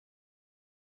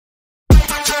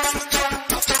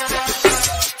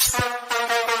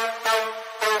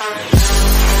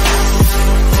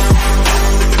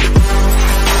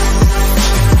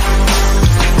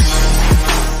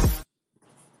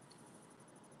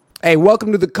Hey,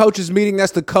 welcome to the coaches meeting.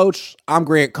 That's the coach. I'm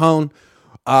Grant Cohn.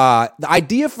 The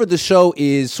idea for the show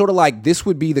is sort of like this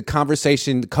would be the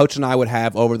conversation the coach and I would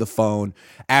have over the phone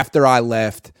after I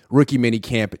left rookie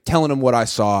minicamp, telling him what I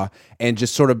saw and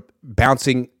just sort of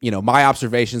bouncing, my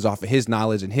observations off of his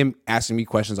knowledge and him asking me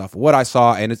questions off of what I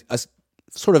saw, and it's a,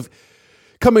 sort of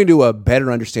coming to a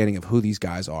better understanding of who these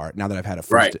guys are now that I've had a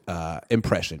first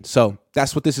impression. So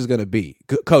that's what this is going to be.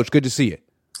 Coach, good to see you.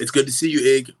 It's good to see you,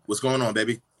 Ig. What's going on,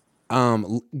 baby?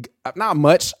 Not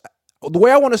much. The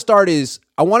way I want to start is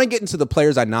I want to get into the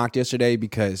players I knocked yesterday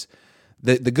because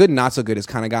the good and not so good has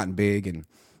kind of gotten big and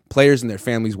players and their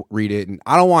families read it. And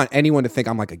I don't want anyone to think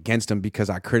I'm like against them because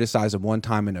I criticized them one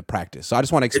time in a practice. So I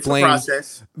just want to explain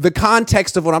the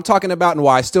context of what I'm talking about and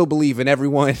why I still believe in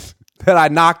everyone that I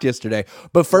knocked yesterday.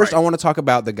 But first, I want to talk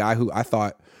about the guy who I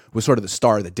thought was sort of the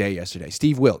star of the day yesterday,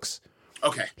 Steve Wilks.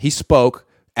 Okay. He spoke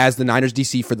as the Niners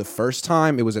DC for the first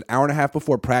time. It was an hour and a half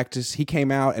before practice. He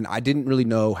came out, and I didn't really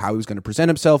know how he was going to present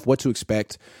himself, what to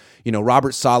expect.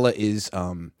 Robert Saleh is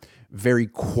very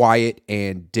quiet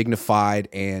and dignified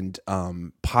and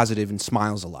positive and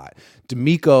smiles a lot.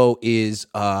 D'Amico is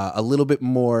a little bit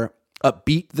more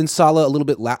upbeat than Saleh, a little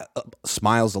bit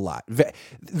smiles a lot.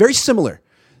 Very similar.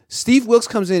 Steve Wilks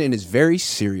comes in and is very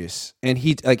serious, and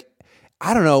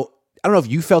I don't know if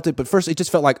you felt it, but first it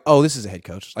just felt like, oh, this is a head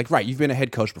coach. Like, right, you've been a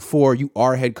head coach before. You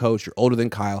are a head coach. You're older than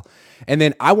Kyle. And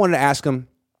then I wanted to ask him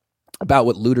about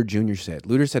what Luter Jr. said.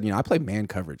 Luter said, I play man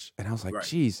coverage. And I was like,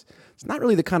 geez, it's not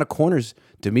really the kind of corners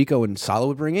D'Amico and Saleh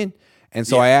would bring in. And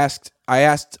so I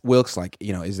asked Wilks, like,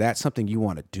 is that something you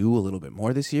want to do a little bit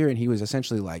more this year? And he was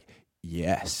essentially like,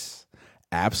 yes,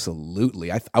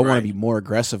 absolutely. I want to be more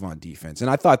aggressive on defense. And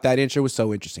I thought that intro was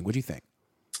so interesting. What do you think?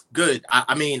 Good.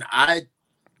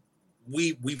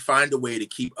 We find a way to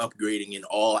keep upgrading in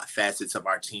all facets of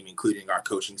our team, including our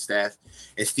coaching staff.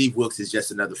 And Steve Wilks is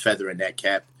just another feather in that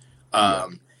cap.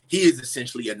 He is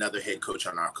essentially another head coach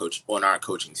on our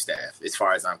coaching staff, as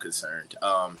far as I'm concerned.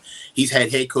 He's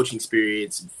had head coaching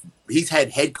experience. He's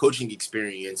had head coaching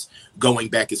experience going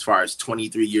back as far as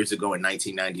 23 years ago in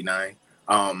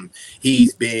 1999.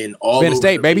 He's been all over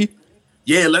State, baby.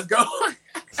 Yeah, let's go.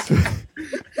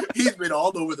 He's been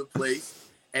all over the place,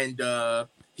 and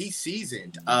he's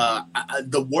seasoned.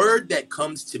 The word that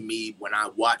comes to me when I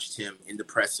watched him in the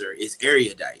presser is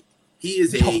erudite. He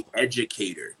is an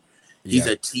educator. He's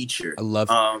a teacher. I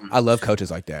love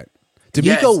coaches like that.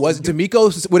 D'Amico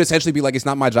would essentially be like, it's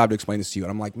not my job to explain this to you.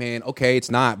 And I'm like, man, okay, it's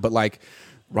not. But like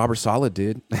Robert Saleh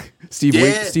did.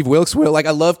 Steve Wilks will. Like,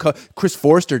 I love Chris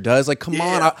Forster does. Like, come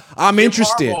on, I'm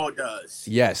interested. Harbaugh does.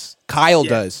 Yes. Kyle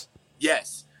does.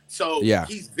 Yes. So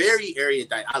he's very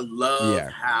erudite. I love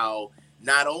how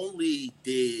not only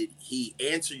did he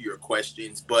answer your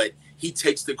questions, but he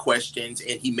takes the questions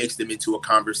and he makes them into a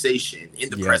conversation in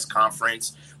the press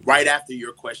conference right after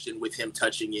your question with him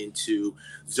touching into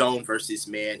zone versus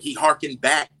man. He hearkened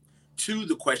back to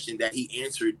the question that he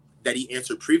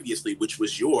answered previously, which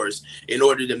was yours, in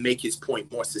order to make his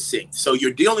point more succinct. So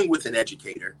you're dealing with an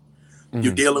educator. Mm-hmm.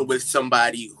 You're dealing with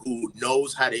somebody who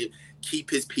knows how to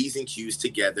keep his P's and Q's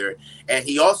together. And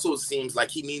he also seems like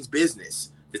he means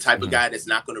business. The type of guy that's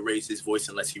not going to raise his voice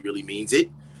unless he really means it.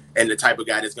 And the type of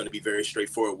guy that's going to be very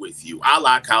straightforward with you. I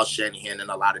like Kyle Shanahan in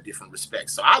a lot of different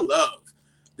respects. So I love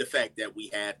the fact that we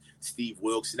have Steve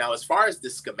Wilks. Now, as far as the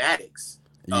schematics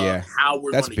of how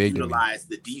we're going to utilize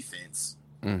the defense,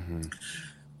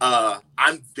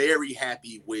 I'm very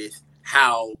happy with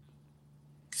how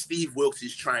Steve Wilks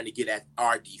is trying to get at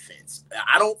our defense.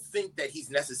 I don't think that he's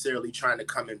necessarily trying to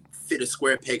come and fit a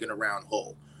square peg in a round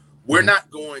hole. We're not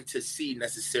going to see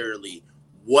necessarily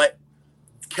what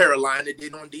Carolina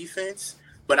did on defense,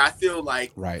 but I feel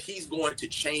like he's going to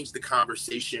change the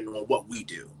conversation on what we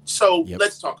do. So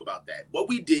let's talk about that. What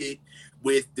we did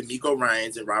with D'Amico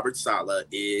Ryans and Robert Saleh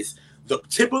is the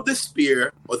tip of the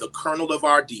spear or the kernel of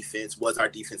our defense was our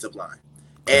defensive line.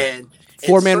 And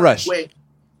four-man rush.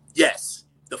 Yes,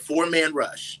 the four-man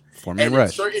rush. In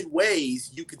certain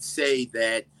ways, you could say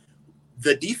that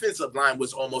the defensive line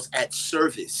was almost at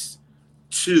service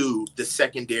to the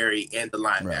secondary and the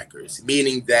linebackers,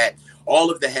 meaning that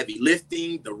all of the heavy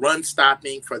lifting, the run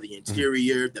stopping for the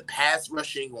interior, the pass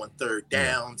rushing on third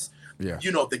downs,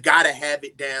 the gotta have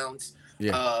it downs,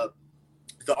 the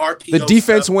RPO. The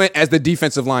defense went as the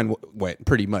defensive line went,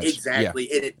 pretty much. Exactly.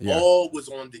 And it all was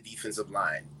on the defensive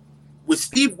line. With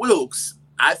Steve Wilks,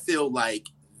 I feel like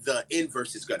the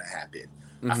inverse is going to happen.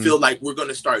 I feel like we're going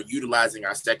to start utilizing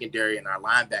our secondary and our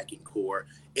linebacking core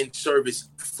in service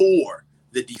for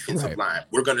the defensive line.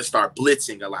 We're going to start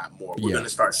blitzing a lot more. We're going to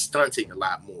start stunting a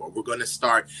lot more. We're going to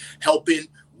start helping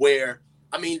where,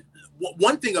 I mean,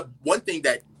 one thing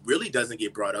that really doesn't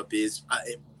get brought up is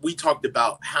we talked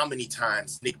about how many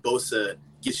times Nick Bosa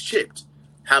gets chipped,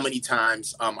 how many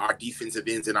times our defensive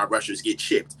ends and our rushers get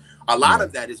chipped. A lot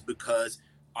of that is because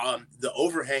the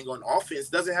overhang on offense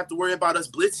doesn't have to worry about us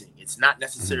blitzing. It's not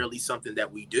necessarily something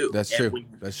that we do. That's true.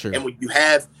 That's true. And when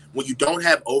you don't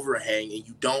have overhang and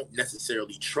you don't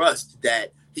necessarily trust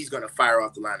that he's going to fire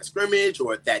off the line of scrimmage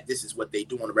or that this is what they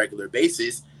do on a regular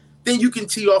basis, then you can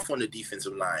tee off on the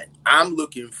defensive line. I'm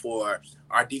looking for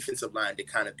our defensive line to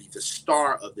kind of be the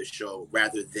star of the show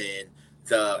rather than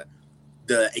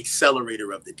the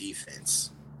accelerator of the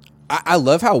defense. I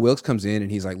love how Wilks comes in and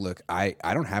he's like, look, I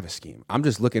don't have a scheme. I'm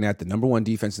just looking at the number one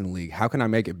defense in the league. How can I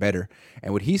make it better?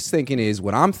 And what he's thinking is,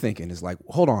 what I'm thinking is like,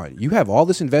 hold on, you have all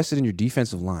this invested in your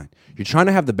defensive line. You're trying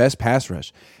to have the best pass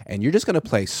rush, and you're just going to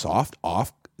play soft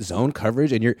off zone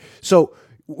coverage. And so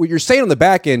what you're saying on the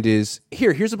back end is,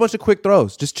 here's a bunch of quick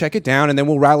throws. Just check it down, and then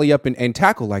we'll rally up and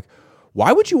tackle. Like,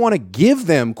 why would you want to give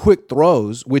them quick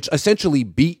throws, which essentially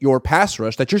beat your pass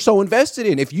rush that you're so invested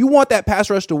in? If you want that pass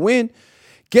rush to win,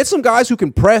 get some guys who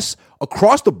can press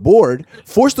across the board,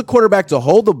 force the quarterback to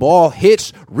hold the ball,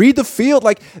 hitch, read the field.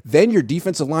 Like, then your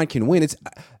defensive line can win.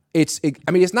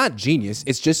 It's not genius.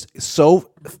 It's just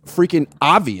so freaking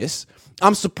obvious.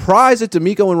 I'm surprised that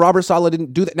D'Amico and Robert Saleh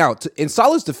didn't do that. Now, in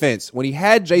Saleh's defense, when he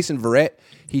had Jason Verrett,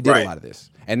 he did a lot of this.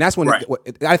 And that's when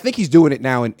I think he's doing it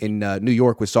now in New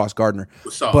York with Sauce Gardner.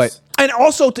 And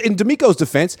also in D'Amico's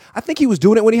defense, I think he was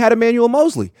doing it when he had Emmanuel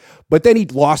Mosley. But then he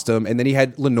lost him, and then he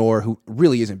had Lenore, who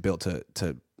really isn't built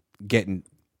to get in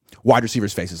wide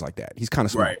receivers' faces like that. He's kind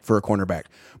of small for a cornerback.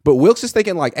 But Wilks is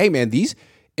thinking like, hey, man,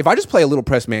 if I just play a little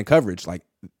press man coverage, like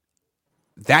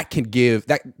that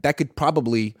could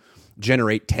probably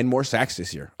generate 10 more sacks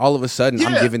this year. All of a sudden,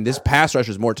 I'm giving this pass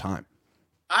rushers more time.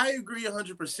 I agree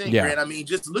 100%, Grant. I mean,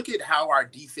 just look at how our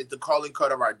defense, the calling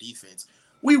card of our defense.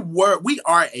 We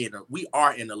are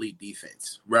an elite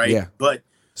defense, right? Yeah. But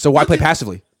so why play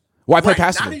passively? Why play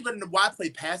passively? Not even why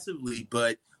play passively,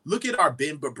 but look at our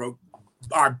bend but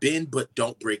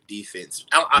don't break defense.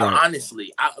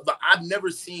 Honestly, I've never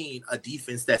seen a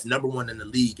defense that's number one in the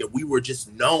league, and we were just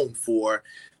known for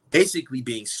basically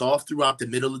being soft throughout the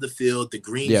middle of the field, the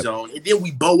green zone, and then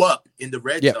we bow up in the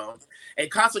red zone. And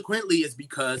consequently, it's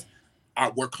because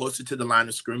we're closer to the line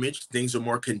of scrimmage, things are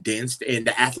more condensed, and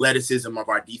the athleticism of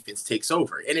our defense takes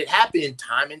over. And it happened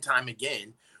time and time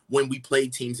again when we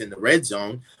played teams in the red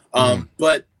zone.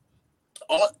 But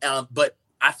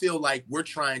I feel like we're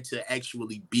trying to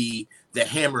actually be the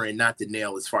hammer and not the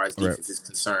nail as far as defense is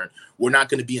concerned. We're not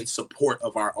going to be in support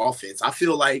of our offense. I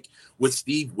feel like with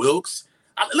Steve Wilks,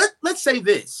 let's say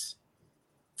this: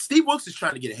 Steve Wilks is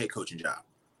trying to get a head coaching job.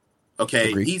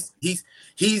 Okay, agreed.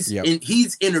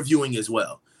 He's interviewing as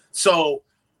well. So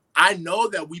I know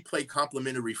that we play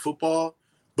complementary football,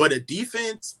 but a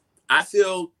defense, I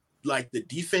feel like the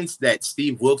defense that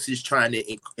Steve Wilks is trying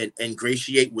to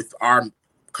ingratiate with our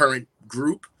current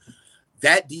group,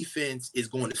 that defense is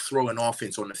going to throw an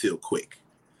offense on the field quick.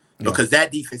 Because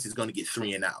that defense is going to get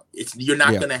 3 and out. You're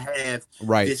not going to have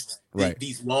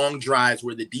these long drives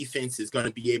where the defense is going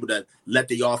to be able to let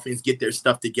the offense get their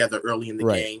stuff together early in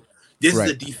the game. This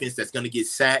is a defense that's going to get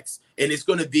sacks, and it's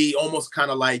going to be almost kind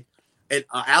of like an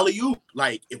alley-oop.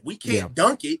 Like, if we can't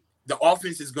dunk it, the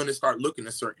offense is going to start looking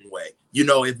a certain way. You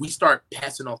know, if we start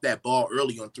passing off that ball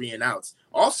early on 3 and outs.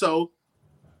 Also,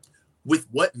 with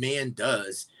what man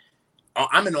does,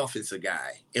 I'm an offensive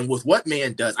guy, and with what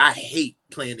man does, I hate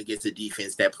playing against a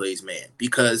defense that plays man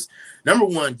because, number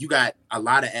one, you got a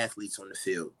lot of athletes on the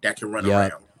field that can run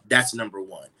around. That's number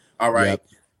one. All right.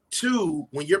 Two,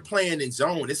 when you're playing in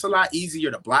zone, it's a lot easier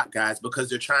to block guys because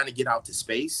they're trying to get out to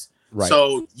space.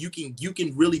 So you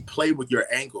can really play with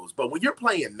your angles. But when you're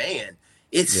playing man,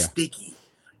 it's sticky.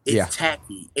 It's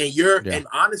tacky. And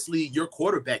honestly, your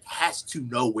quarterback has to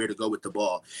know where to go with the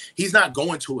ball. He's not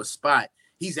going to a spot.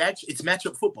 It's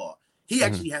matchup football. He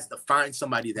actually has to find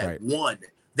somebody that won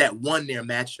their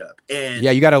matchup. And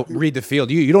you got to read the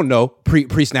field. You don't know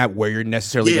pre-snap where you're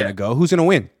necessarily going to go. Who's going to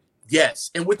win?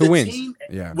 Yes, and with the team,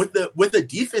 with the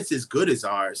defense as good as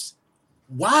ours,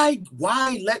 why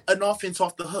let an offense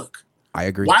off the hook? I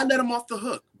agree. Why let them off the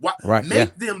hook?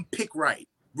 Make them pick right?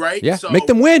 Yeah, so, make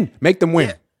them win. Make them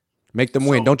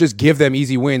win. Don't just give them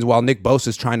easy wins while Nick Bosa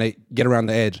is trying to get around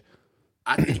the edge.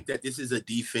 I think that this is a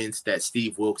defense that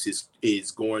Steve Wilks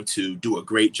is going to do a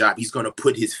great job. He's going to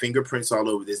put his fingerprints all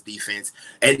over this defense,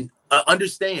 and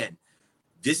understand.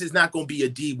 This is not going to be a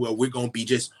D where we're going to be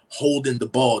just holding the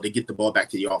ball to get the ball back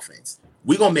to the offense.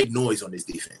 We're going to make noise on this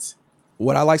defense.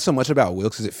 What I like so much about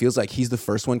Wilks is it feels like he's the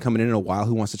first one coming in a while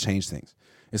who wants to change things.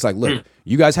 It's like, look,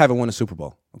 you guys haven't won a Super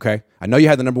Bowl, okay? I know you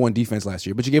had the number 1 defense last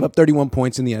year, but you gave up 31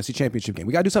 points in the NFC Championship game.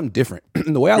 We got to do something different.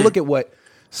 And the way I look at what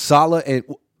Saleh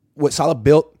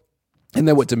built and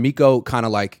then what DeMeco kind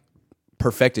of like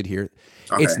perfected here,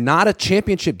 it's not a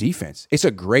championship defense. It's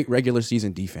a great regular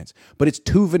season defense, but it's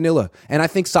too vanilla. And I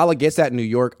think Saleh gets that in New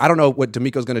York. I don't know what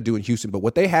DeMeco's going to do in Houston, but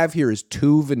what they have here is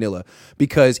too vanilla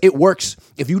because it works.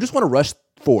 If you just want to rush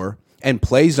 4 and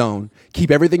play zone,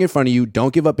 keep everything in front of you,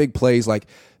 don't give up big plays, like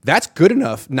that's good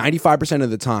enough 95% of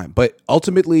the time. But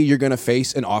ultimately, you're going to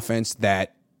face an offense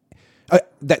that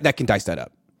can dice that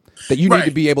up. That you need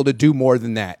to be able to do more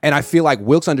than that. And I feel like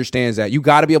Wilks understands that. You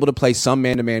got to be able to play some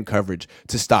man-to-man coverage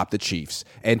to stop the Chiefs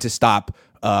and to stop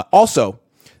also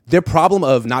their problem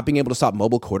of not being able to stop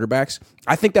mobile quarterbacks.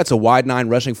 I think that's a wide 9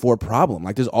 rushing 4 problem.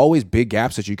 Like there's always big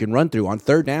gaps that you can run through. On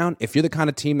third down, if you're the kind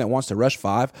of team that wants to rush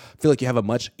 5, I feel like you have a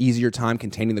much easier time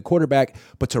containing the quarterback.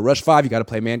 But to rush 5, you got to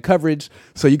play man coverage.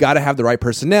 So you got to have the right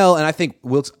personnel. And I think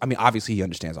Wilks, I mean, obviously he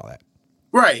understands all that.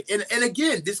 Right. And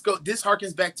again, this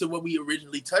harkens back to what we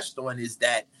originally touched on is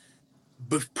that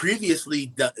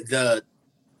previously the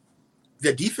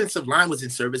defensive line was in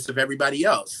service of everybody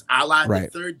else. A la the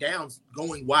third downs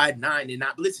going wide 9 and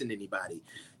not blitzing anybody.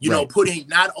 You know, putting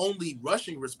not only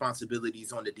rushing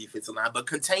responsibilities on the defensive line, but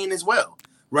contain as well.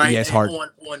 Right. Yeah, it's hard.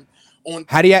 On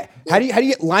how do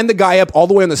you line the guy up all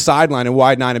the way on the sideline in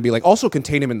wide 9 and be like, also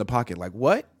contain him in the pocket? Like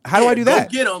what? How do I do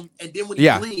that? Get him, and then when he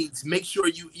bleeds, make sure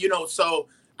you know. So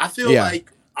I feel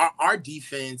like our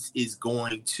defense is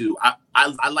going to.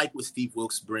 I like what Steve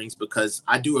Wilks brings because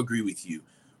I do agree with you.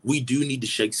 We do need to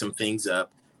shake some things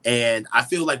up, and I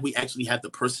feel like we actually have the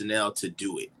personnel to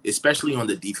do it, especially on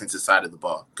the defensive side of the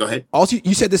ball. Go ahead. Also,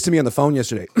 you said this to me on the phone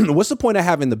yesterday. What's the point of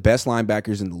having the best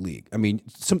linebackers in the league? I mean,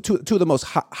 two of the most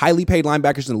highly paid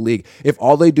linebackers in the league. If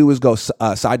all they do is go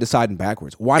side to side and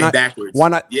backwards, why not? Why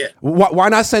not? Yeah. Why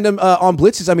not send them on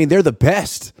blitzes? I mean, they're the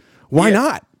best. Why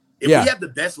not? If we have the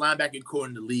best linebacking core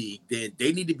in the league, then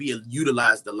they need to be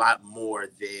utilized a lot more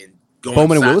than going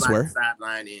Bowman and Willis were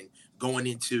sideline and going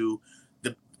into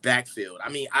the backfield. I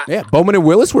mean, Bowman and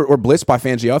Willis were blitzed by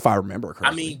Fangio, if I remember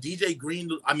correctly.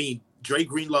 I mean, Dre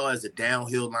Greenlaw is a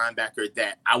downhill linebacker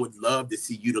that I would love to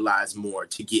see utilized more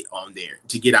to get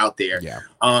out there. Yeah.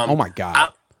 Oh my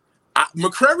God.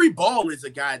 McCrary Ball is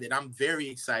a guy that I'm very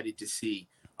excited to see.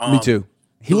 Me too.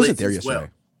 He wasn't there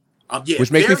yesterday. Well.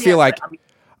 Which makes me feel like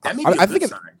that may be a good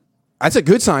sign. That's a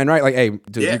good sign, right? Like, hey,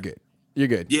 dude, you're good. You're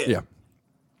good. Yeah.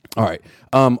 All right.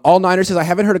 All Niners says, I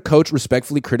haven't heard a coach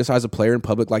respectfully criticize a player in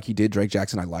public like he did Drake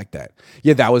Jackson. I like that.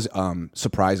 Yeah, that was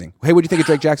surprising. Hey, what do you think of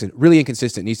Drake Jackson? Really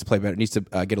inconsistent. Needs to play better. Needs to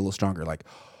get a little stronger. Like,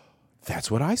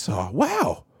 that's what I saw.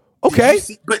 Wow. Okay.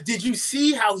 Did you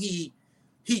see how he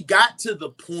got to the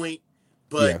point,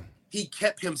 but he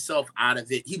kept himself out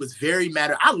of it? He was very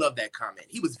I love that comment.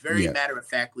 He was very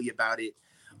matter-of-factly about it.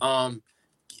 I'm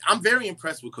very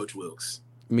impressed with Coach Wilks.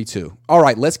 Me too. All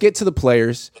right, let's get to the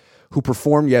players who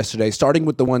performed yesterday, starting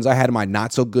with the ones I had in my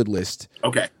not-so-good list.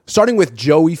 Okay. Starting with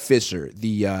Joey Fisher,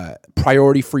 the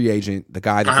priority free agent, the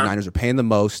guy that the Niners are paying the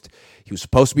most. He was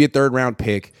supposed to be a third-round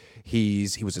pick. He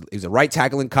was a right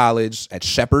tackle in college at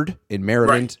Shepherd in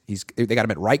Maryland. Right. They got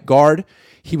him at right guard.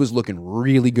 He was looking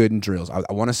really good in drills. I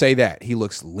want to say that. He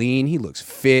looks lean. He looks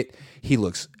fit. He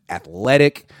looks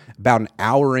athletic. About an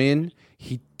hour in,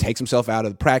 he takes himself out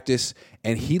of the practice,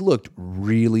 and he looked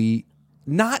really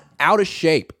not out of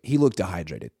shape. He looked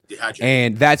dehydrated.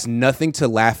 And that's nothing to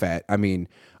laugh at. I mean,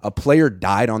 a player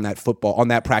died on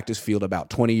that practice field about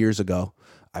 20 years ago.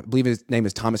 I believe his name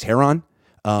is Thomas Heron.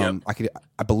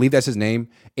 I believe that's his name.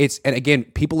 And again,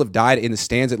 people have died in the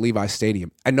stands at Levi's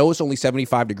Stadium. I know it's only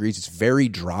 75 degrees. It's very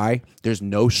dry. There's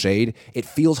no shade. It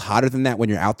feels hotter than that when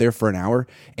you're out there for an hour,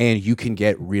 and you can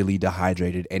get really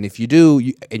dehydrated. And if you do,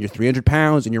 and you're 300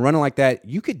 pounds and you're running like that,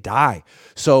 you could die.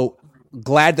 So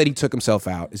glad that he took himself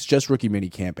out. It's just rookie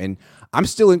minicamp. And I'm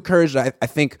still encouraged. I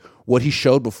think what he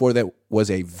showed before that was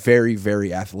a very,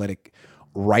 very athletic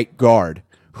right guard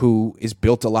who is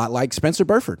built a lot like Spencer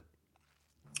Burford.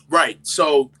 Right.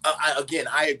 So,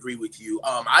 I agree with you.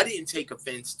 I didn't take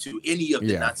offense to any of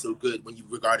the not so good when you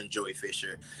regarding Joey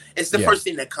Fisher. It's the first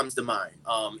thing that comes to mind.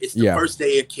 It's the first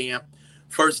day of camp,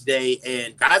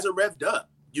 and guys are revved up.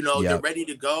 You know, they're ready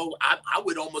to go. I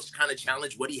would almost kind of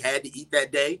challenge what he had to eat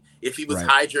that day if he was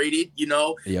hydrated. You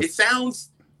know, it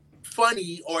sounds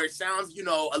funny or it sounds,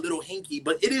 a little hinky,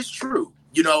 but it is true.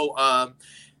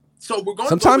 So we're going.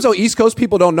 Sometimes East Coast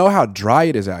people don't know how dry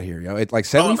it is out here. It's like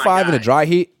 75 in a dry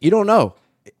heat. You don't know.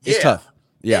 It's tough.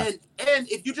 Yeah. And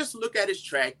if you just look at his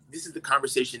track, this is the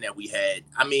conversation that we had.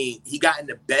 I mean, he got in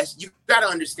the best. You got to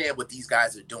understand what these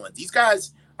guys are doing. These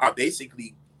guys are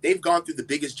basically they've gone through the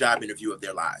biggest job interview of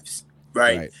their lives,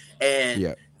 right?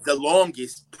 And the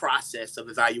longest process of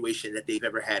evaluation that they've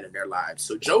ever had in their lives.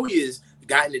 So Joey has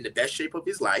gotten in the best shape of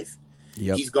his life.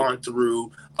 He's gone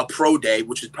through a pro day,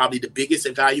 which is probably the biggest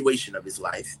evaluation of his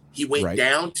life. He went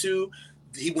down to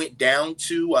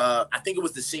I think it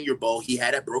was the Senior Bowl. He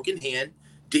had a broken hand,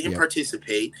 didn't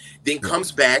participate, then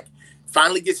comes back,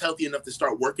 finally gets healthy enough to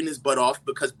start working his butt off,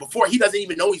 because before, he doesn't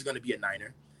even know he's going to be a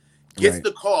Niner. Gets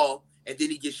the call, and then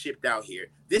he gets shipped out here.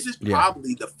 This is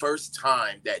probably the first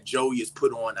time that Joey has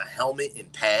put on a helmet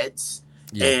and pads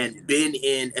and been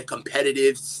in a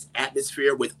competitive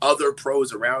atmosphere with other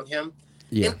pros around him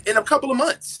in a couple of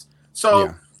months.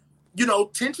 So,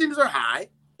 tensions are high,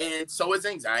 and so is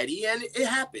anxiety, and it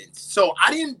happens. So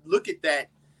I didn't look at that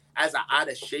as an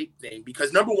out-of-shape thing,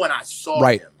 because, number one, I saw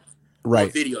him on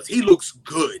videos. He looks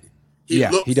good. He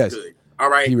looks good. All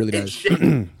right? He really does.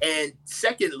 And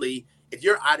secondly, if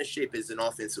you're out of shape as an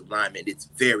offensive lineman, it's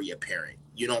very apparent.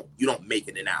 You don't make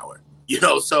it an hour.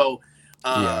 So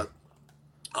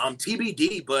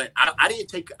TBD, but I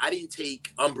didn't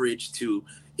take umbrage to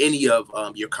any of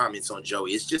your comments on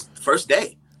Joey. It's just first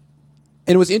day.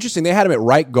 And it was interesting. They had him at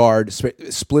right guard,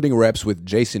 splitting reps with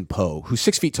Jason Poe, who's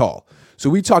 6 feet tall. So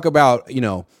we talk about,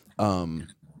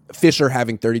 Fisher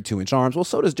having 32-inch arms. Well,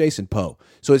 so does Jason Poe.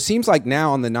 So it seems like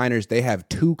now on the Niners, they have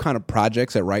two kind of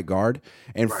projects at right guard.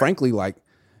 And frankly, like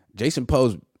Jason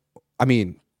Poe's,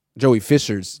 Joey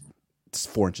Fisher's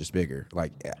 4 inches bigger.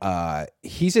 Like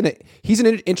he's in an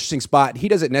interesting spot. He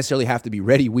doesn't necessarily have to be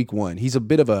ready week one. He's a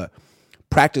bit of a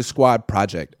practice squad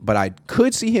project, but I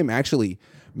could see him actually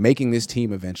making this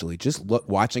team eventually. Just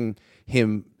watching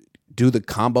him do the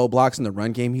combo blocks in the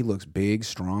run game. He looks big,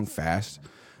 strong, fast.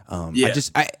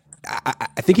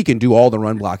 I think he can do all the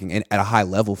run blocking and at a high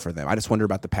level for them. I just wonder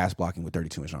about the pass blocking with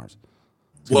 32-inch arms.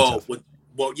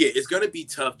 It's going to be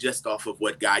tough just off of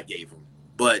what God gave him.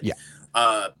 But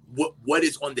what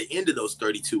is on the end of those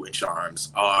 32-inch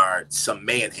arms are some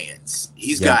man hands.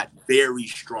 He's got very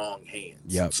strong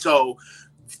hands. So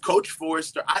Coach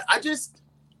Forrester,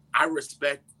 I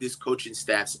respect this coaching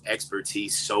staff's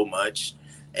expertise so much.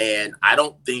 And I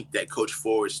don't think that Coach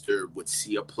Forrester would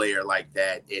see a player like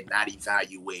that and not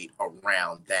evaluate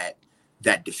around that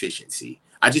deficiency.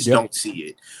 I just don't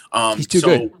see it. He's too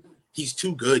good. He's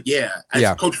too good,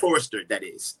 as Coach Forrester, that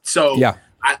is. So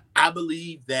I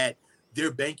believe that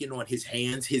they're banking on his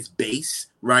hands, his base,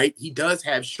 right? He does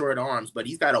have short arms, but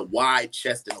he's got a wide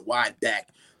chest and a wide back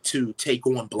to take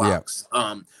on blocks.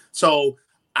 So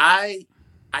I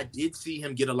did see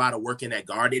him get a lot of work in at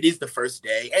guard. It is the first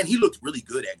day, and he looked really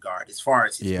good at guard as far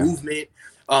as his movement,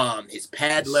 his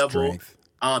pad level,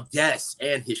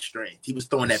 and his strength. He was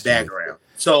throwing that bag around.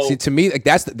 So, see, to me, like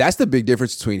that's the big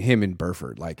difference between him and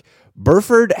Burford. Like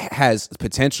Burford has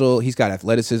potential. He's got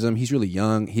athleticism. He's really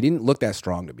young. He didn't look that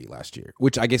strong to me last year,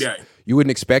 which I guess you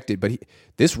wouldn't expect it. But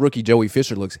this rookie Joey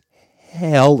Fisher looks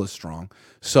hella strong.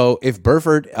 So if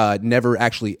Burford never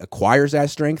actually acquires that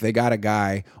strength, they got a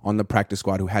guy on the practice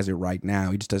squad who has it right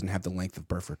now. He just doesn't have the length of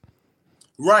Burford.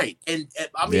 Right. And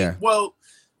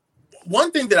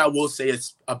one thing that I will say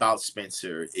is about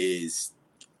Spencer is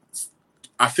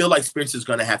I feel like Spencer's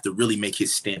going to have to really make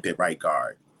his stamp at right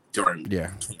guard during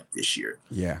camp this year.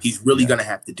 Yeah. He's really going to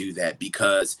have to do that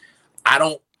because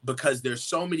there's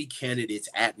so many candidates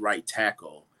at right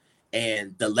tackle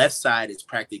and the left side is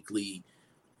practically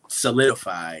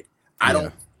solidified. I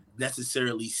don't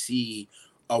necessarily see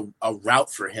a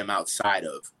route for him outside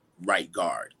of right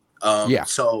guard.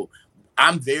 So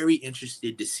I'm very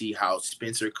interested to see how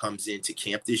Spencer comes into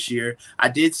camp this year. I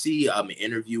did see an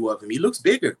interview of him. He looks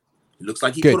bigger. He looks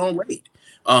like he put on weight.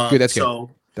 Good. That's good.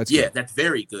 That's good. That's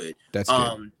very good. That's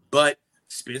good. But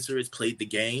Spencer has played the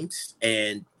games,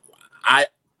 and I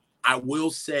will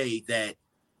say that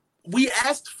we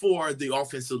asked for the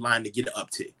offensive line to get an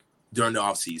uptick during the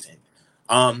offseason.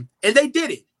 And they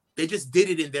did it. They just did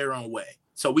it in their own way.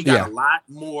 So we got a lot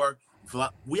more.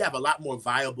 We have a lot more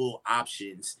viable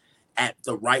options at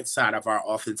the right side of our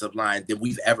offensive line than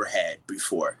we've ever had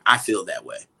before. I feel that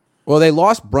way. Well, they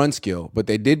lost Brunskill, but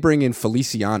they did bring in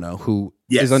Feliciano, who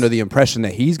is under the impression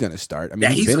that he's going to start. I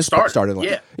mean, he's been a starter.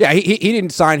 He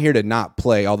didn't sign here to not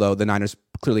play, although the Niners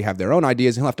clearly have their own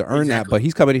ideas. He'll have to earn that, but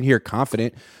he's coming in here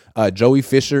confident. Joey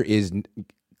Fisher is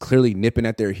clearly nipping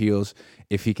at their heels.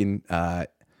 If he can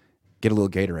get a little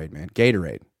Gatorade, man.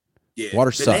 Gatorade. Yeah.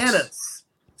 Water sucks.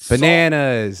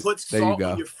 Bananas. Put salt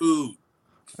in your food.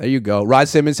 There you go. Rod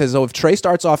Simmons says, if Trey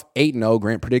starts off 8-0,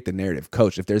 Grant, predict the narrative.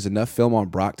 Coach, if there's enough film on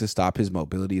Brock to stop his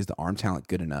mobility, is the arm talent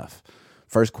good enough?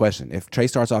 First question. If Trey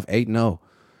starts off 8-0,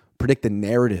 predict the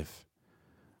narrative.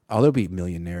 Oh, there'll be a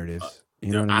million narratives.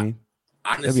 You know what I mean?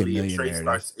 honestly,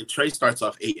 if Trey starts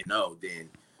off 8-0, then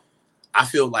I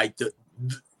feel like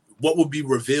what will be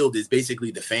revealed is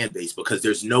basically the fan base, because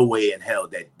there's no way in hell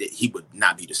that he would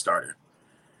not be the starter.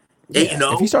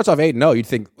 8-0. If he starts off 8-0, you'd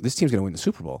think this team's going to win the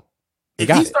Super Bowl. If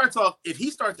he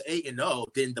starts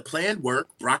 8-0, then the plan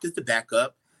worked. Brock is the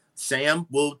backup. Sam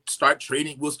will start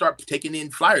trading. We'll start taking in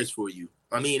flyers for you.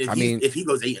 I mean, if he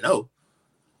goes 8-0,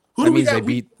 that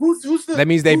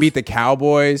means they beat the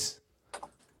Cowboys.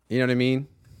 You know what I mean?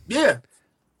 Yeah.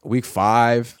 Week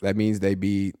 5, that means they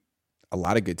beat a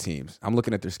lot of good teams. I'm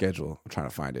looking at their schedule. I'm trying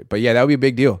to find it. But yeah, that would be a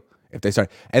big deal if they start.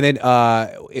 And then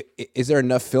is there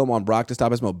enough film on Brock to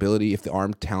stop his mobility if the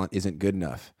arm talent isn't good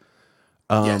enough?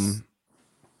 Yes.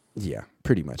 Yeah,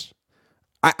 pretty much.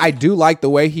 I do like the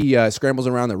way he scrambles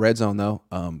around the red zone, though.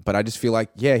 But I just feel like,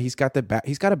 he's got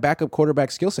a backup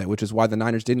quarterback skill set, which is why the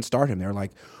Niners didn't start him. They were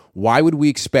like, why would we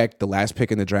expect the last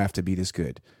pick in the draft to be this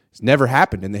good? It's never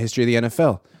happened in the history of the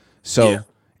NFL. So,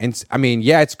 and I mean,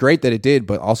 it's great that it did,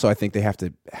 but also I think they have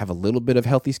to have a little bit of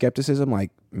healthy skepticism.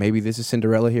 Like, maybe this is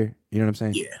Cinderella here. You know what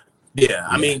I'm saying? Yeah.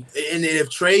 I mean, and if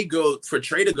Trey to go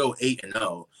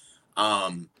 8-0,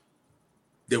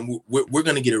 then we're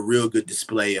going to get a real good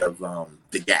display of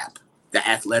the gap, the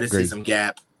athleticism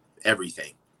gap,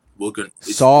 everything.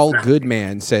 Saul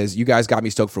Goodman says, you guys got me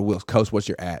stoked for Wills. Coach, what's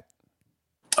your at?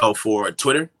 Oh, for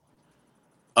Twitter?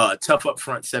 Tough Up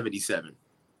Front 77.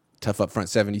 Tough Up Front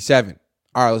 77.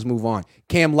 All right, let's move on.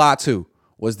 Cam Latu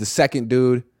was the second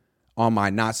dude on my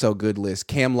not so good list.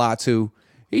 Cam Latu,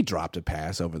 he dropped a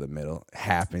pass over the middle.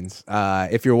 Happens.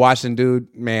 If you're watching,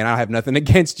 dude, man, I have nothing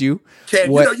against you.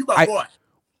 Cam, you my boy.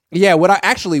 Yeah,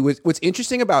 what's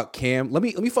interesting about Cam, let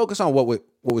me focus on what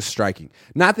was striking.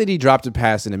 Not that he dropped a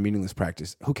pass in a meaningless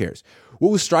practice. Who cares?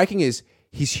 What was striking is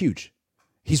he's huge.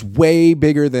 He's way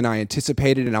bigger than I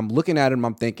anticipated, and I'm looking at him,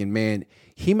 I'm thinking, man,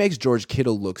 he makes George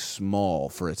Kittle look small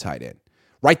for a tight end.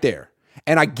 Right there.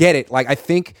 And I get it. Like, I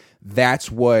think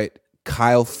that's what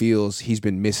Kyle feels he's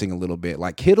been missing a little bit.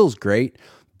 Like, Kittle's great,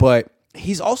 but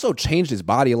he's also changed his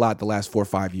body a lot the last 4 or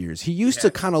 5 years. He used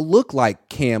to kind of look like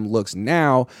Cam looks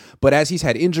now, but as he's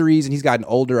had injuries and he's gotten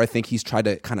older, I think he's tried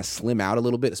to kind of slim out a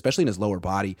little bit, especially in his lower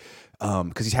body,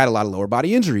 because he's had a lot of lower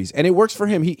body injuries. And it works for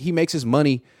him. He makes his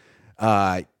money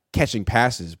catching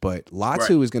passes, but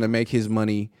Latu is going to make his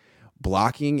money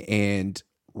blocking and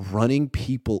running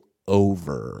people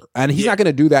over. And he's not going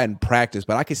to do that in practice,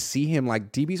 but I could see him,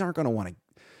 like, DBs aren't going to want to,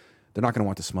 they're not going to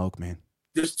want the smoke, man.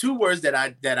 There's 2 words that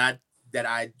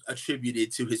I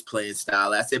attributed to his playing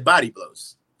style. I said body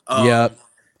blows. Yeah.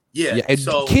 And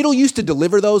so, Kittle used to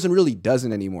deliver those and really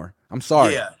doesn't anymore. I'm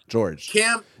sorry, George.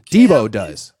 Cam Debo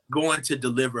does. Going to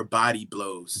deliver body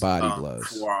blows.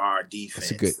 For our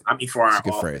defense. For our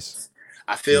offense. Phrase.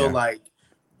 I feel like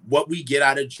what we get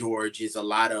out of George is a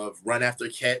lot of run after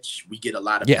catch. We get a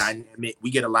lot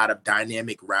of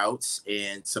dynamic routes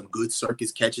and some good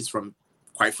circus catches from,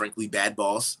 quite frankly, bad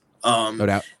balls. No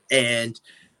doubt. And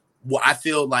I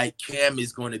feel like Cam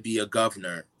is going to be a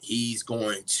governor. He's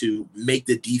going to make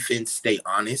the defense stay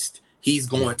honest. He's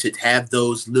going to have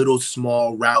those little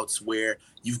small routes where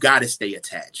you've got to stay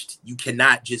attached. You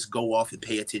cannot just go off and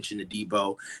pay attention to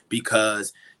Debo,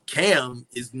 because Cam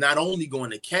is not only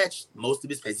going to catch most of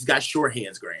his passes. He's got short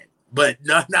hands, Grant, but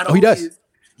not only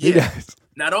he does.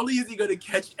 Not only is he going to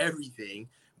catch everything,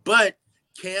 but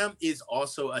Cam is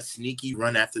also a sneaky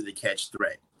run after the catch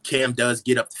threat. Cam does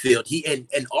get up the field.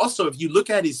 And also, if you look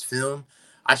at his film,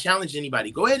 I challenge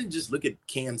anybody, go ahead and just look at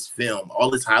Cam's film,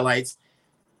 all his highlights.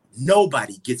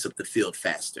 Nobody gets up the field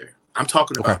faster. I'm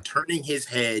talking about turning his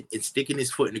head and sticking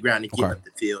his foot in the ground and getting up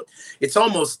the field. It's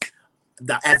almost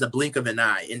as a blink of an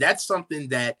eye. And that's something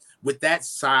that, with that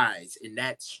size and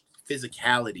that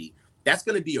physicality, that's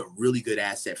going to be a really good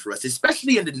asset for us,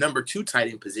 especially in the number 2 tight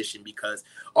end position, because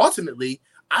ultimately,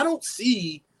 I don't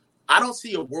see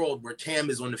a world where Cam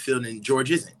is on the field and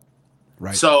George isn't.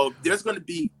 Right. So there's going to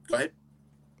be. Go ahead.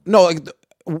 No, like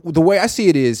the way I see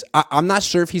it is, I'm not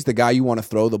sure if he's the guy you want to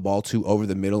throw the ball to over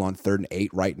the middle on 3rd and 8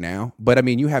 right now. But I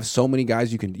mean, you have so many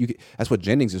guys you can. That's what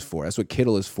Jennings is for. That's what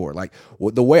Kittle is for. Like,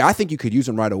 the way I think you could use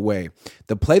him right away.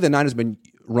 The play the Niners been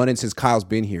running since Kyle's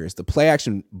been here is the play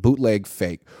action bootleg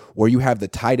fake, where you have the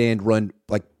tight end run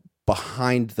like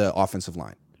behind the offensive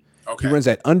line. Okay. He runs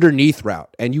that underneath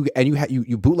route, and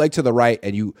you bootleg to the right,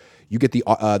 and you get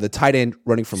the tight end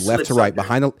running from left to right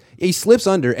behind the. He slips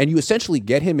under, and you essentially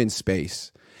get him in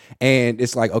space. And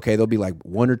it's like, okay, there'll be like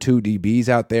 1 or 2 DBs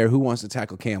out there. Who wants to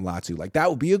tackle Cam Latu? Like, that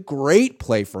would be a great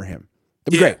play for him.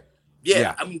 That'd be great.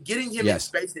 Yeah, I mean, getting him in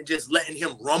space and just letting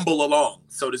him rumble along,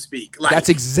 so to speak. Like, that's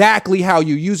exactly how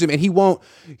you use him, and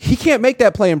he can't make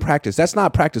that play in practice. That's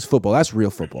not practice football. That's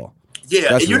real football.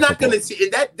 Yeah, and you're not going to see,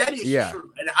 and that is yeah.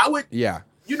 true. And I would, yeah.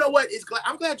 You know what?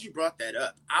 I'm glad you brought that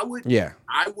up. I would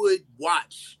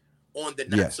watch on the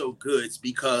not so goods,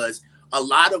 because a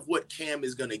lot of what Cam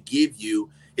is going to give you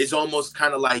is almost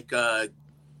kind of like,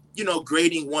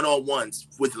 grading one-on-ones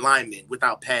with linemen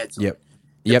without pads on.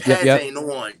 Pads ain't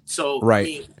on. So, right. I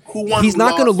mean, who won, he's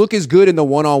not going to look as good in the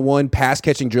one-on-one pass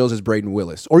catching drills as Braden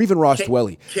Willis or even Ross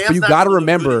Dwelly. But you got to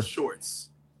remember, shorts.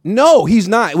 No, he's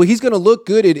not. What he's going to look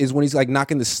good at is when he's like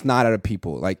knocking the snot out of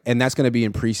people, like, and that's going to be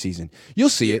in preseason. You'll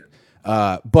see it.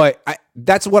 But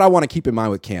that's what I want to keep in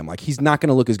mind with Cam. Like, he's not going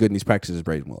to look as good in these practices as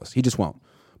Braden Willis. He just won't.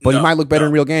 But he might look better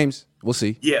in real games. We'll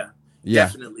see. Yeah,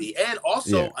 definitely. And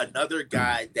also another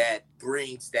guy that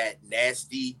brings that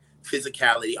nasty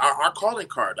physicality, our calling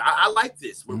card. I like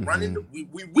this. We're running.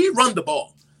 We run the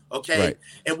ball, okay? Right.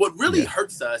 And what really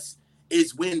hurts us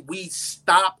is when we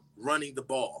stop running the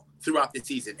ball throughout the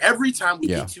season. Every time we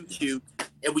get too cute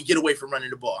and we get away from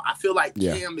running the ball. I feel like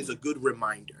Cam is a good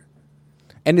reminder.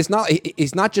 And it's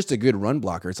not just a good run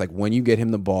blocker. It's like when you get him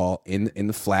the ball in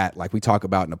the flat, like we talk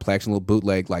about in a play action little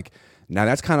bootleg, like now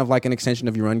that's kind of like an extension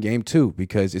of your run game too,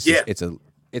 because it's an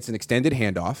extended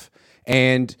handoff,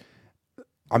 and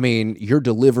I mean, you're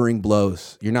delivering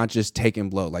blows. You're not just taking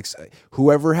blow. Like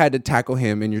whoever had to tackle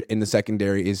him in the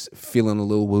secondary is feeling a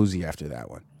little woozy after that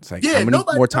one. It's like, how many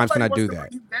more times can I do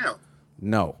that?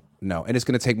 No. And it's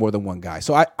going to take more than one guy.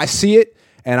 So I see it,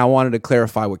 and I wanted to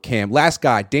clarify with Cam. Last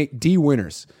guy, D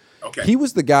Winters. Okay. He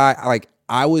was the guy, like,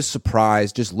 I was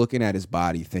surprised just looking at his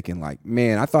body, thinking like,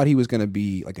 man, I thought he was going to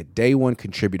be like a day one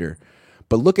contributor.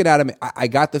 But looking at him, I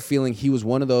got the feeling he was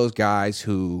one of those guys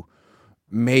who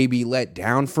maybe let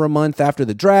down for a month after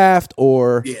the draft,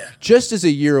 or just as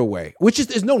a year away,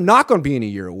 there's no knock on being a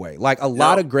year away. Like a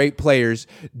lot of great players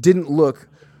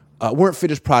weren't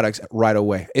finished products right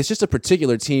away. It's just a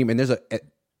particular team, and there's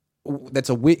that's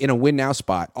in a win now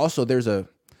spot. Also, there's a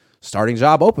starting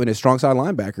job open as strong side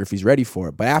linebacker if he's ready for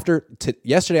it. But after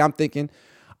yesterday, I'm thinking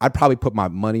I'd probably put my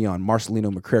money on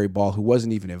Marcelino McCrary Ball, who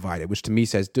wasn't even invited, which to me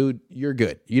says, dude, you're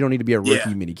good. You don't need to be a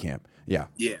rookie minicamp. Yeah.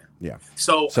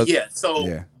 So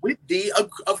with D,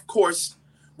 of course,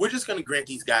 we're just going to grant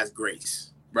these guys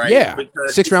grace, right? Yeah.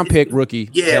 6th-round pick, rookie.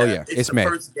 Yeah. Hell yeah. It's the May.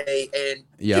 First day, and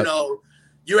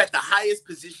you're at the highest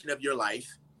position of your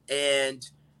life, and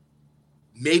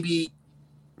maybe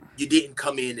you didn't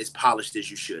come in as polished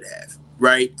as you should have,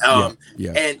 right?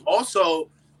 And also,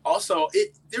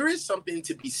 there is something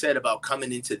to be said about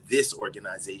coming into this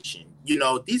organization.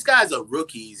 These guys are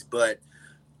rookies, but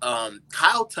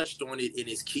Kyle touched on it in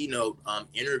his keynote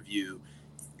interview.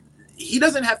 He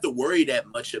doesn't have to worry that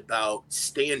much about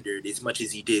standard as much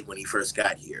as he did when he first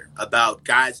got here, about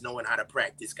guys knowing how to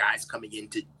practice, guys coming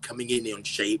in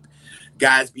shape,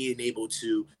 guys being able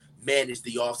to manage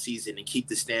the offseason and keep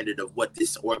the standard of what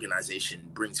this organization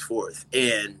brings forth.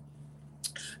 And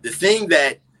the thing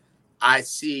that I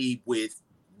see with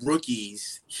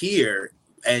rookies here,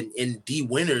 and in D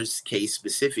Winters' case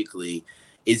specifically,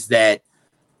 is that,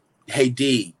 hey,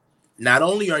 D, not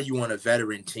only are you on a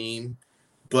veteran team,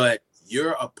 but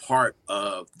you're a part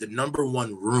of the number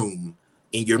one room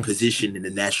in your position in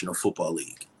the National Football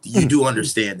League. You do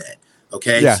understand that,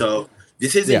 okay? Yeah. So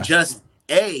this isn't just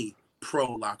a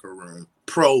pro locker room,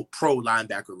 pro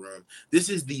linebacker room. This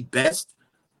is the best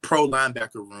pro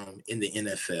linebacker room in the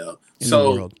NFL.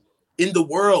 In the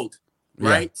world,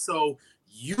 right? Yeah. So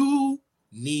you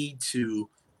need to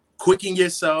quicken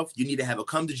yourself. You need to have a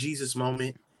come to Jesus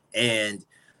moment and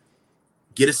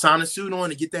get a sauna suit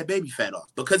on and get that baby fat off,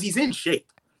 because he's in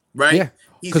shape, right? Yeah.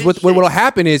 Because what will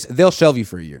happen is they'll shelve you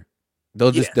for a year.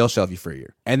 They'll shelve you for a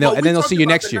year, and then they'll see you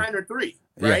next year. 9 or 3,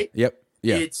 right? Yeah. Yep.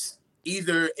 Yeah. It's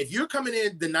either, if you're coming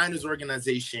in the Niners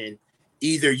organization,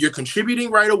 either you're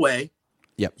contributing right away,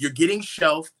 you're getting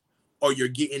shelved, or you're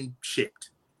getting shipped.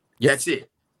 Yep. That's it.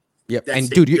 Yep. That's and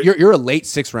dude, you're a late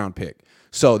 6th-round pick.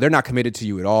 So they're not committed to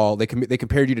you at all. They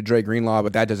compared you to Dre Greenlaw,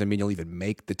 but that doesn't mean you'll even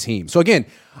make the team. So again,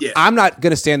 I'm not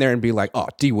gonna stand there and be like, "Oh,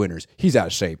 D Winters, he's out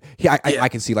of shape." I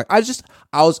can see, like, I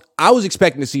was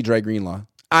expecting to see Dre Greenlaw.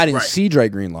 I didn't see Dre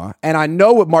Greenlaw, and I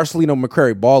know what Marcelino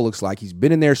McCrary Ball looks like. He's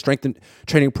been in their strength and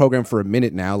training program for a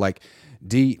minute now. Like,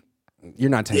 D, you're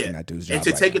not taking that dude's job. And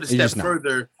to take it a step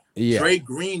further, Dre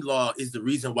Greenlaw is the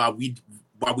reason why we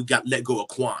got let go of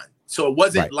Quan. So it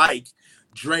wasn't like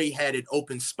Dre had an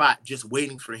open spot just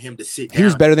waiting for him to sit down. He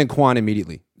was better than Quan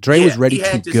immediately. Dre was ready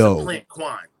to go. Supplant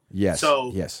Quan. Yes.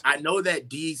 So I know that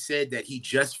D said that he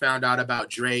just found out about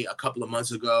Dre a couple of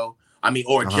months ago.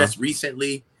 Just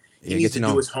recently. He needs to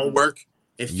do his homework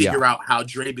and figure out how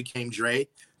Dre became Dre,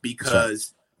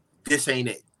 because this ain't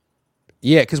it.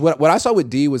 Yeah, because what I saw with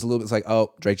D was a little bit like,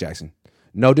 oh, Drake Jackson.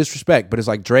 No disrespect, but it's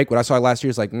like Drake. What I saw last year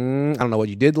is like, I don't know what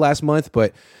you did last month,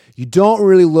 but you don't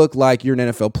really look like you're an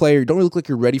NFL player. You don't really look like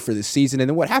you're ready for this season. And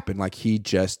then what happened? Like he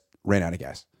just ran out of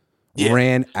gas.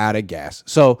 Ran out of gas.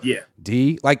 So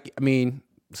D, like, I mean,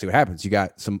 see what happens. You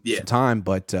got some time,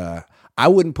 but I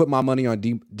wouldn't put my money on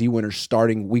D Winters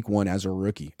starting week 1 as a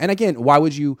rookie. And again, why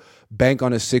would you bank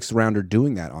on a 6th rounder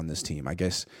doing that on this team? I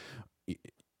guess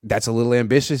that's a little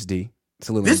ambitious, D.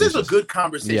 This is a good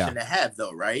conversation to have,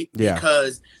 though, right? Yeah.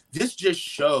 Because this just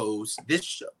shows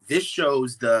this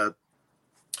shows the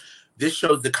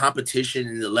competition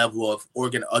and the level of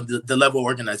the level of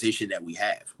organization that we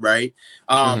have, right?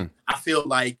 I feel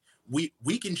like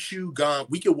we can chew gum,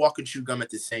 we can walk and chew gum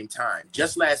at the same time.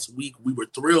 Just last week, we were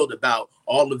thrilled about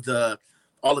all of the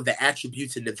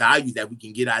attributes and the value that we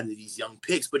can get out of these young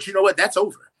picks. But you know what? That's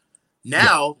over.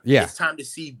 Now it's time to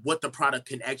see what the product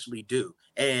can actually do.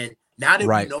 And now that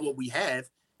we know what we have,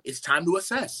 it's time to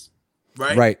assess,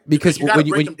 right? Right. Because you got to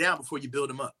break them down before you build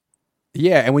them up.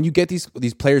 Yeah, and when you get these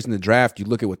players in the draft, you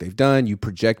look at what they've done, you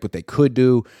project what they could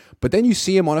do, but then you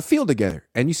see them on a field together,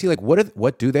 and you see like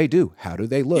what do they do? How do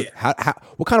they look? How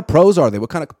what kind of pros are they?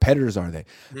 What kind of competitors are they?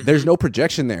 There's no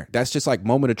projection there. That's just like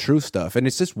moment of truth stuff, and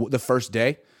it's just the first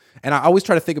day. And I always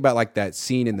try to think about like that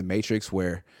scene in The Matrix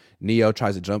where Neo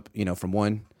tries to jump, from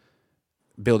one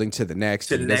building to the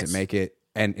next and doesn't make it.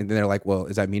 And then they're like, well,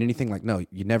 does that mean anything? Like, no,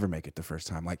 you never make it the first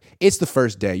time. Like, it's the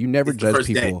first day. You never judge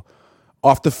people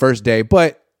off the first day.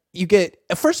 But you get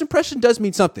a first impression does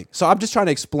mean something. So I'm just trying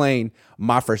to explain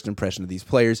my first impression of these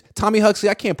players. Tommy Huxley,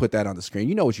 I can't put that on the screen.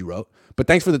 You know what you wrote. But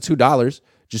thanks for the $2.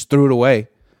 Just threw it away.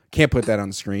 Can't put that on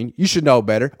the screen. You should know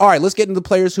better. All right, let's get into the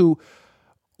players who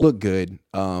look good.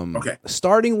 Okay.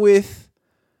 Starting with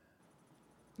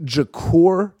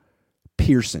Ja'Cour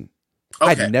Pearson.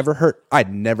 Okay. I'd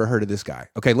never heard of this guy.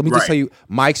 Okay, let me just tell you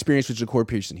my experience with Ja'Cour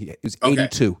Pearson. He was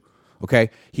 82. Okay,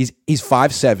 he's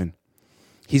 5'7".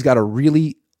 He's got a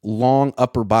really long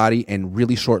upper body and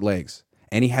really short legs,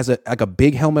 and he has a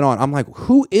big helmet on. I'm like,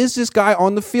 who is this guy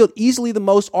on the field? Easily the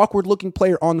most awkward looking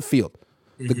player on the field.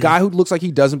 The guy who looks like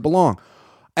he doesn't belong.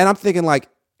 And I'm thinking like,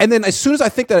 and then as soon as I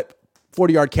think that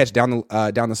 40-yard catch down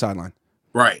the sideline,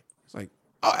 right? It's like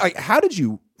how did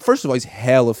you? First of all, he's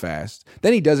hella fast.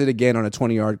 Then he does it again on a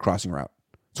 20-yard crossing route.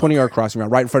 20-yard crossing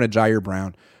route right in front of Jair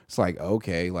Brown. It's like,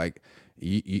 okay, like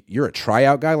you're a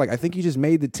tryout guy. Like I think you just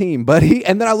made the team, buddy.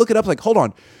 And then I look it up like, hold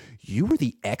on, you were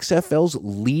the XFL's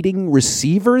leading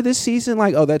receiver this season?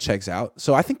 Like, oh, that checks out.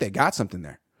 So I think they got something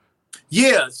there.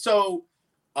 Yeah, so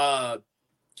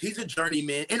he's a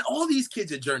journeyman, and all these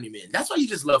kids are journeymen. That's why you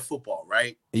just love football,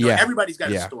 right? Everybody's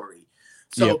got a story.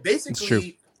 So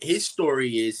basically, his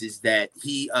story is that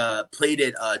he played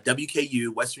at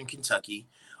WKU, Western Kentucky,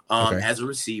 as a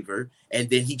receiver, and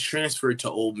then he transferred to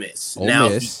Ole Miss.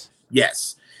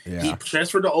 He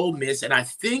transferred to Ole Miss, and I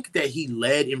think that he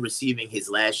led in receiving his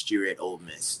last year at Ole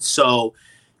Miss. So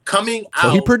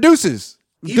he produces.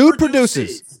 Dude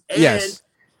produces.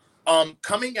 And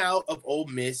coming out of Ole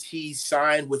Miss, he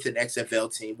signed with an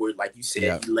XFL team where, like you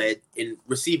said, he led in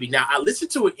receiving. Now, I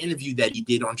listened to an interview that he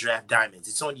did on Draft Diamonds.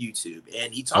 It's on YouTube,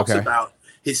 and he talks about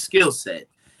his skill set.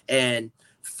 And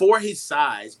for his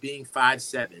size, being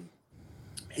 5'7",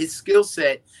 his skill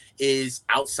set is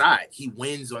outside. He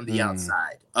wins on the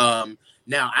outside.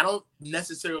 Now, I don't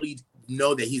necessarily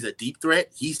know that he's a deep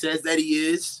threat. He says that he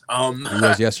is. He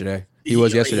was yesterday. He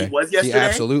was yesterday. He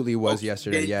absolutely was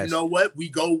yesterday. Yes. You know what? We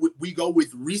go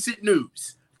with recent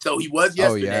news. So he was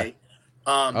yesterday.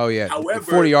 However,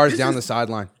 40 yards down the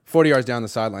sideline. 40 yards down the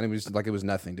sideline. It was like it was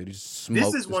nothing, dude. He smoked.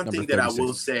 This is one thing that I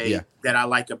will say that I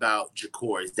like about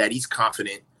Ja'Cour is that he's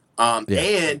confident.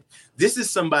 And this is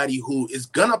somebody who is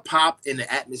gonna pop in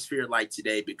the atmosphere like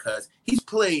today because he's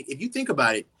played. If you think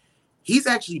about it, he's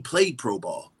actually played pro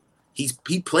ball.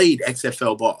 He played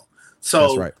XFL ball. So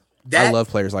that's right. I love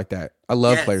players like that. I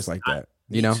love players like that.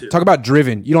 Talk about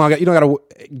driven. You don't got to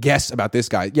guess about this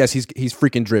guy. Yes, he's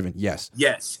freaking driven. Yes.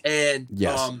 And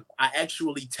I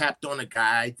actually tapped on a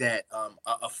guy that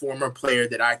a former player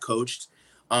that I coached,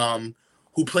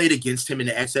 who played against him in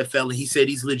the XFL, and he said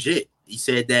he's legit. He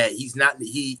said that he's not.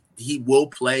 He will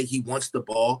play. He wants the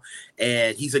ball,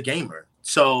 and he's a gamer.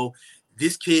 So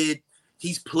this kid,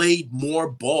 he's played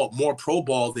more pro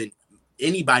ball than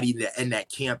anybody in that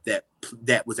camp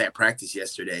that was at practice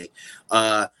yesterday.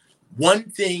 One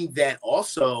thing that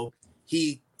also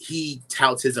he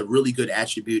touts as a really good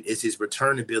attribute is his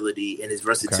returnability and his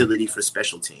versatility for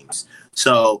special teams.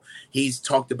 So he's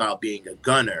talked about being a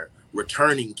gunner,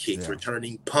 returning kicks,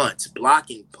 returning punts,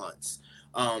 blocking punts,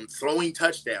 throwing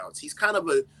touchdowns. He's kind of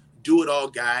a do-it-all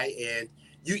guy, and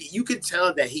you could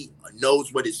tell that he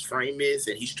knows what his frame is,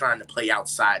 and he's trying to play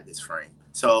outside this frame.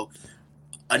 So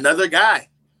another guy.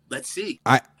 Let's see.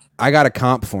 I got a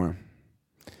comp for him.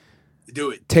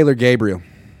 Do it. Taylor Gabriel.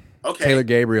 Okay.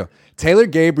 Taylor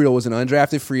Gabriel was an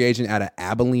undrafted free agent out of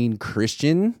Abilene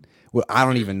Christian. Well, I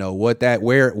don't even know where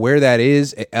that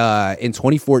is. In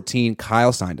 2014,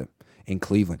 Kyle signed him in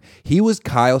Cleveland. He was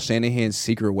Kyle Shanahan's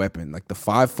secret weapon, like the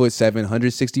 5'7",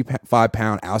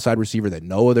 165-pound outside receiver that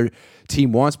no other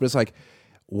team wants. But it's like,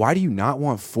 why do you not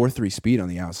want 4.3 speed on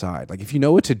the outside? Like, if you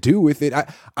know what to do with it,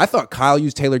 I thought Kyle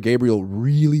used Taylor Gabriel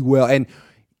really well, and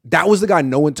that was the guy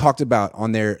no one talked about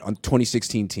on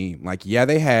 2016 team. Like, yeah,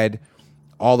 they had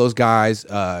all those guys,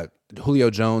 Julio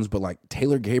Jones, but like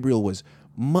Taylor Gabriel was.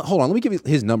 Hold on, let me give you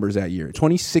his numbers that year.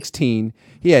 2016,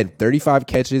 he had 35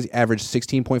 catches, averaged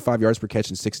 16.5 yards per catch,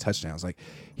 and 6 touchdowns. Like,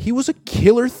 he was a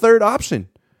killer third option.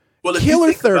 Well,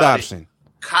 killer third option.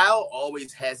 Kyle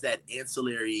always has that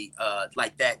ancillary,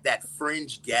 like that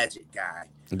fringe gadget guy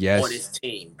on his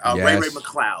team. Ray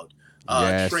McLeod,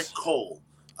 Trent Cole.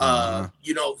 So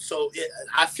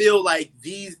I feel like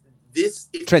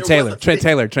Trent Taylor.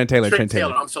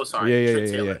 I'm so sorry. Trent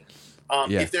Taylor.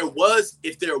 If there was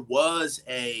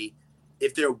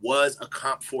a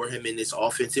comp for him in this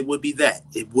offense, it would be that.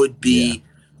 It would be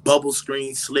bubble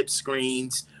screens, slip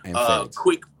screens,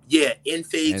 quick in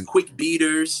fades, quick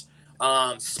beaters,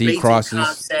 spacing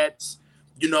concepts.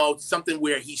 Something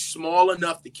where he's small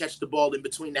enough to catch the ball in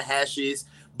between the hashes,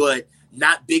 but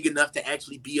not big enough to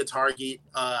actually be a target.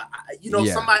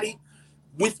 Somebody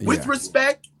with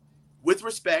respect,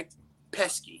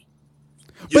 pesky.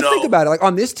 But think about it. Like,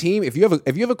 on this team, if you have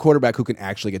a quarterback who can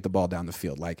actually get the ball down the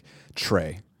field, like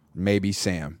Trey, maybe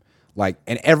Sam, like,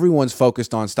 and everyone's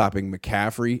focused on stopping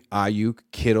McCaffrey, Ayuk,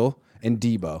 Kittle, and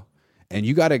Debo, and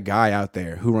you got a guy out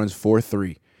there who runs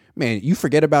 4.3, man, you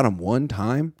forget about him one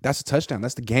time, that's a touchdown.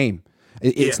 That's the game.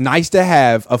 It's nice to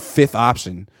have a fifth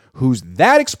option who's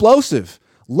that explosive.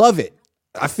 Love it.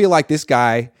 I feel like this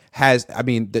guy has. I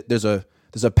mean, there's a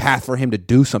path for him to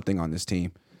do something on this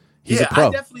team. He's a pro.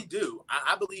 I definitely do.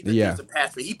 I believe that there's a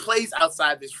path for him. He plays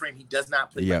outside this frame. He does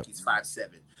not play like he's 5'7".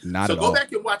 Not so at go all.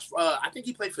 back and watch. I think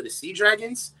he played for the Sea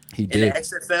Dragons. He did. In the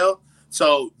XFL.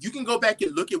 So you can go back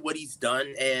and look at what he's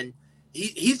done, and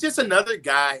he's just another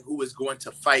guy who is going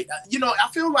to fight. I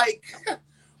feel like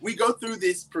we go through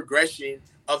this progression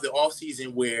of the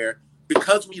offseason where,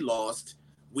 because we lost,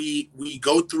 we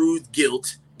go through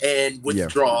guilt and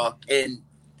withdraw, and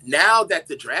now that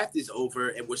the draft is over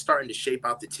and we're starting to shape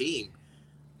out the team,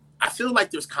 I feel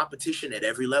like there's competition at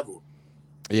every level.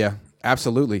 Yeah,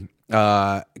 absolutely.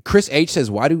 Chris H says,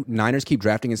 why do Niners keep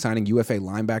drafting and signing UFA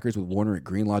linebackers with Warner at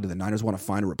Greenlaw? Do the Niners want to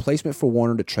find a replacement for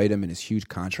Warner to trade him in his huge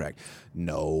contract?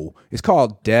 No. It's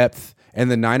called depth,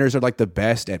 and the Niners are like the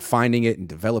best at finding it and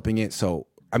developing it. So,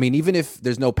 I mean, even if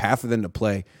there's no path for them to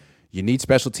play, you need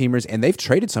special teamers, and they've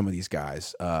traded some of these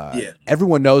guys.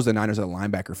 Everyone knows the Niners are the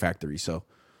linebacker factory, so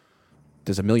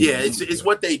there's a million. Yeah, it's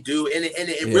what they do, and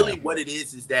really what it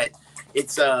is that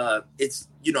it's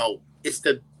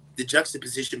the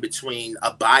juxtaposition between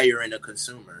a buyer and a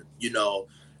consumer.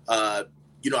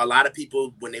 A lot of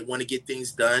people, when they want to get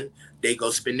things done, they go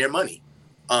spend their money,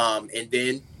 and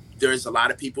then there's a lot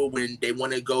of people, when they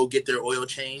want to go get their oil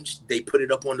changed, they put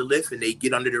it up on the lift and they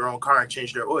get under their own car and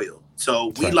change their oil.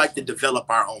 So we like to develop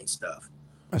our own stuff.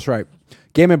 That's right.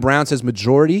 Gaiman Brown says,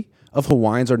 majority of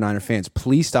Hawaiians are Niner fans.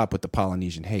 Please stop with the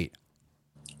Polynesian hate.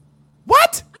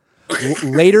 What?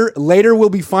 Later we'll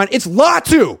be fine. It's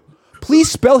Latu.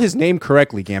 Please spell his name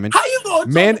correctly, Gammon. How you going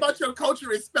to talk about your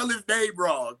culture and spell his name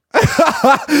wrong?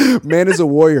 Man is a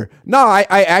warrior. No, I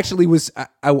actually was.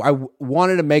 I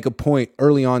wanted to make a point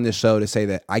early on this show to say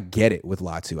that I get it with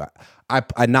Latu.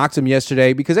 I knocked him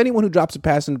yesterday because anyone who drops a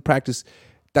pass into practice,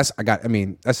 that's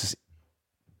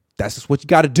just what you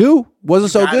got to do.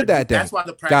 Wasn't so good that day. That's why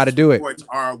the practice reports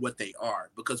are what they are,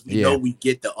 because we know we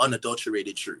get the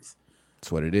unadulterated truth.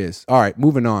 That's what it is. All right,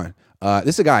 moving on.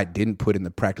 This is a guy I didn't put in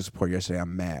the practice report yesterday.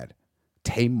 I'm mad.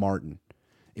 Tay Martin.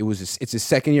 It's his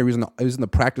second year. He was in the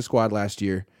practice squad last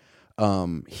year.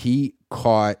 He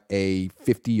caught a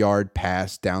 50-yard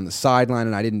pass down the sideline,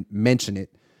 and I didn't mention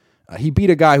it. He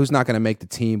beat a guy who's not going to make the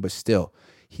team, but still,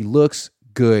 he looks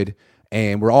good.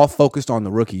 And we're all focused on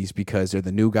the rookies because they're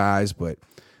the new guys. But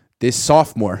this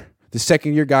sophomore, the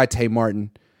second-year guy, Tay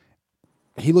Martin,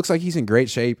 he looks like he's in great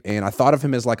shape. And I thought of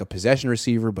him as like a possession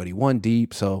receiver, but he won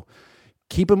deep. So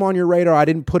keep him on your radar. I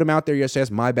didn't put him out there yesterday.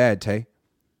 That's my bad, Tay.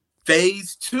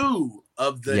 Phase 2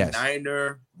 of the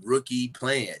Niner rookie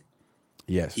plan.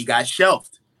 Yes. He got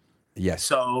shelved. Yes.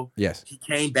 So he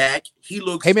came back. He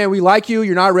looks. Hey, man, we like you.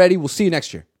 You're not ready. We'll see you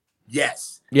next year.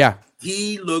 Yes. Yeah.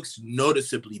 He looks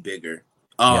noticeably bigger.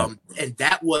 And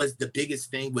that was the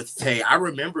biggest thing with Tay. I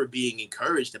remember being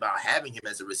encouraged about having him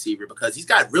as a receiver because he's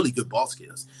got really good ball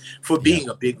skills for being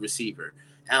a big receiver.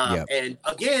 And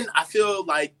again, I feel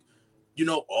like,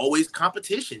 always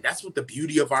competition. That's what the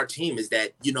beauty of our team is,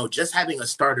 that, just having a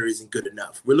starter isn't good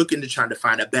enough. We're looking to trying to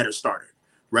find a better starter,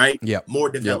 right? More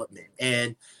development.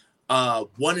 And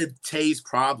one of Tay's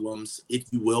problems, if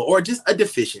you will, or just a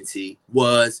deficiency,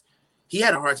 was he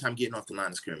had a hard time getting off the line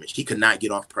of scrimmage. He could not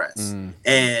get off press.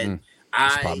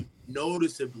 I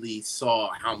noticeably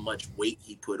saw how much weight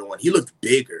he put on. He looked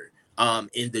bigger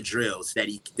in the drills that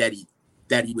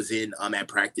he was in at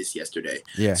practice yesterday.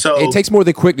 Yeah. So it takes more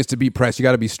than quickness to beat press. You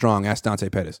got to be strong. Ask Dante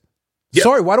Pettis. Yep.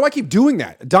 Sorry, why do I keep doing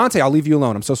that? Dante, I'll leave you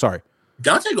alone. I'm so sorry.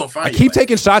 Dante gonna find I keep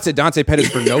taking shots at Dante Pettis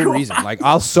for no reason. Like,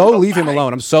 I'll leave him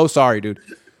alone. I'm so sorry, dude.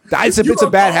 It's a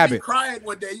bad habit. Crying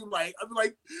one day, I'm like,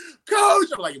 Coach.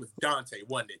 I'm like, it was Dante,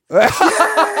 wasn't it?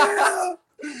 Yeah,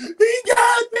 he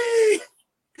got me.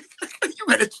 You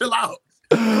better chill out.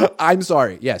 I'm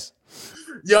sorry. Yes.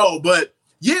 Yo, but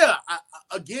yeah,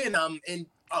 and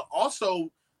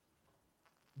also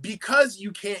because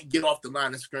you can't get off the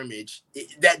line of scrimmage,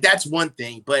 that's one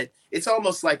thing. But it's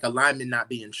almost like a lineman not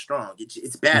being strong.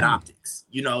 It's bad optics.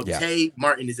 Tay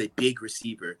Martin is a big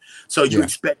receiver, so you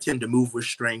expect him to move with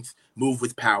strength, move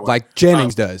with power, like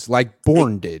Jennings does, like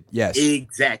Bourne did. Yes,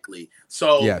 exactly.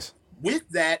 So with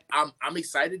that, I'm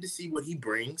excited to see what he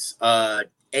brings.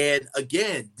 And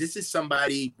again, this is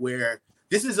somebody where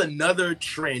this is another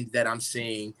trend that I'm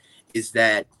seeing, is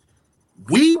that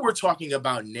we were talking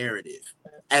about narrative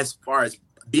as far as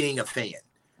being a fan.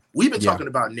 We've been talking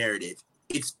about narrative.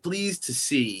 It's pleased to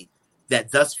see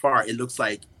that thus far it looks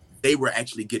like they were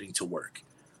actually getting to work.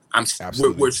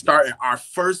 We're starting our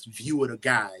first view of the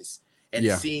guys and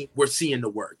we're seeing the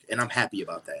work, and I'm happy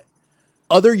about that.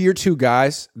 Other year 2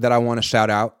 guys that I want to shout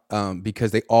out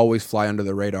because they always fly under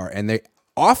the radar, and they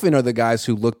often are the guys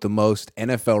who look the most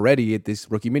NFL ready at this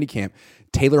rookie minicamp.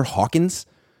 Taylor Hawkins,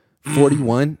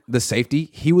 41, the safety.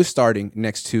 He was starting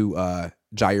next to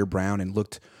Jair Brown and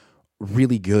looked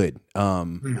really good.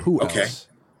 Who else?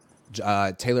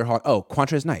 Taylor Hawkins. Oh,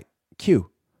 Quantrez Knight.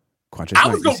 Quantrez Knight. I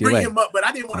was going to bring him up, but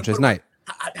I didn't want to. Quantrez Knight.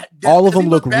 All of them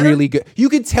look really good. You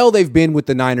can tell they've been with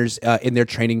the Niners in their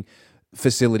training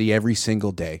facility every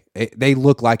single day. They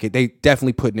look like it. They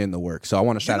definitely putting in the work. So I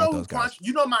want to shout out those guys.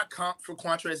 You know my comp for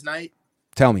Quantrez Knight?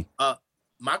 Tell me.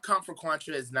 My comp for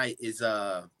Quantrez Knight is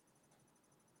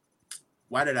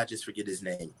why did I just forget his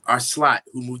name? Our slot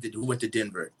who went to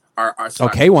Denver. Our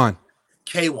slot. K1.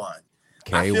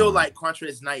 I feel like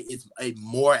Quantrez Knight is a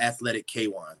more athletic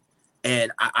K1.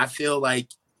 And I feel like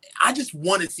I just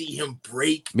want to see him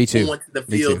break onto the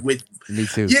field with. Me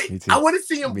too. Yeah, Me too. I want to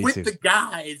see him with the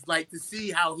guys, like to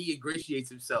see how he ingratiates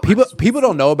himself. People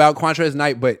don't know about Quantrez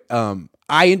Knight, but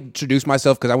I introduced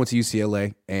myself because I went to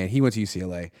UCLA and he went to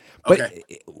UCLA. But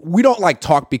we don't like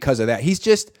talk because of that. He's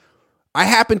just. I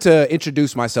happen to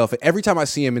introduce myself, and every time I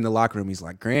see him in the locker room, he's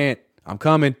like, "Grant, I'm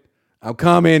coming.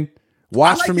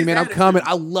 Watch for me, man. I'm coming."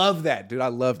 I love that, dude. I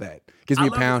love that. Gives me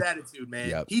a pound. His attitude, man.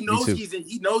 Yep, he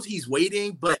knows he's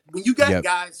waiting, but when you got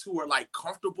guys who are like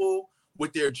comfortable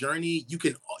with their journey,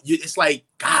 it's like,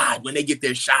 God, when they get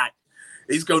their shot,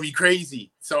 it's gonna be crazy.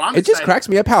 So I'm. It just cracks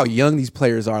me up how young these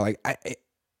players are. Like,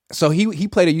 so he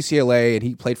played at UCLA and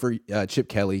he played for Chip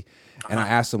Kelly. And I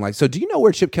asked him, like, so do you know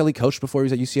where Chip Kelly coached before he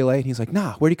was at UCLA? And he's like,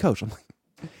 nah, where'd he coach? I'm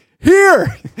like,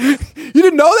 here. You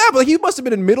didn't know that? But like, he must have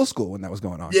been in middle school when that was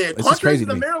going on. Yeah, it's just crazy.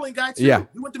 The Maryland guy, too. Yeah.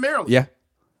 He went to Maryland. Yeah.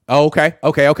 Oh, okay.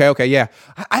 Yeah.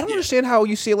 I don't understand how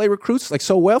UCLA recruits like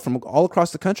so well from all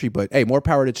across the country, but hey, more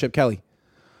power to Chip Kelly.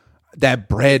 That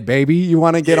bread, baby. You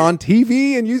want to get on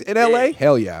TV in LA?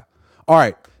 Hell yeah. All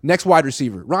right. Next wide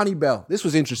receiver, Ronnie Bell. This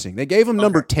was interesting. They gave him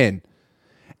number 10.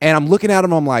 And I'm looking at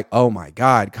him, I'm like, oh my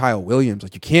God, Kyle Williams.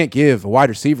 Like, you can't give a wide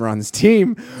receiver on this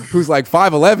team who's like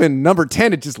 5'11", number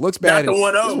 10. It just looks bad. Not the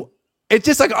 1-0. It's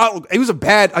just like, oh, it was a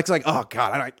bad, it's like, oh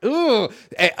God. I'm like, ugh.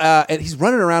 And he's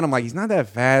running around. I'm like, he's not that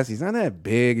fast. He's not that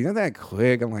big. He's not that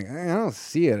quick. I'm like, I don't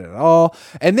see it at all.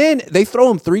 And then they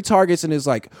throw him 3 targets and it's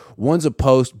like, one's a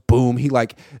post, boom. He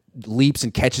like leaps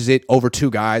and catches it over 2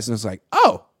 guys. And it's like,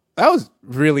 oh, that was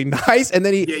really nice. And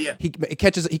then he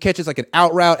catches like an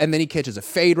out route, and then he catches a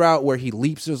fade route where he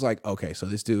leaps. It was like, okay, so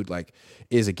this dude like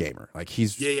is a gamer. Like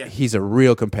he's a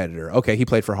real competitor. Okay, he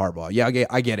played for Harbaugh. Yeah,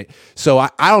 I get it. So I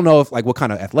don't know if like what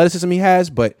kind of athleticism he has,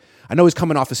 but I know he's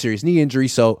coming off a serious knee injury,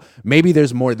 so maybe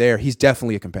there's more there. He's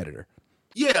definitely a competitor.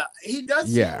 Yeah, he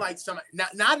does seem like some.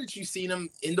 Now that you've seen him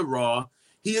in the raw,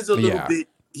 he is a little bit.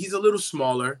 He's a little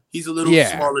smaller. He's a little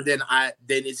smaller than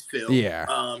his film.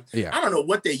 I don't know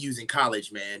what they use in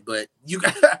college, man, but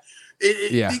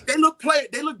They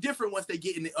look different once they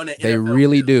get on the NFL. They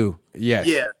really do. Yes.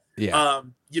 Yeah. Yeah.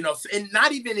 And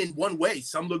not even in one way.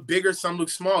 Some look bigger, some look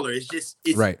smaller. It's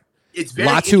right. It's very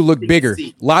Latu look bigger.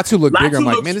 Latu look bigger. I'm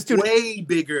like, man, this dude way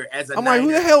bigger as a I'm like,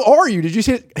 who the hell are you? Did you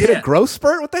hit a growth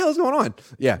spurt? What the hell is going on?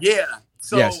 Yeah. Yeah.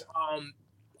 So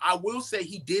I will say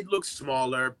he did look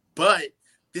smaller, but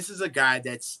this is a guy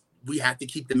we have to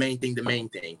keep the main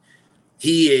thing.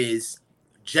 He is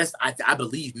just, I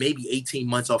believe, maybe 18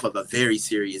 months off of a very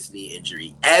serious knee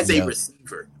injury as a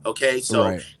receiver. Okay.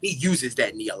 So he uses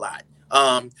that knee a lot.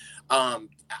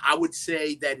 I would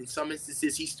say that in some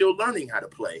instances, he's still learning how to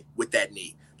play with that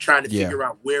knee, trying to figure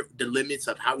out where the limits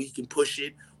of how he can push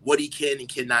it, what he can and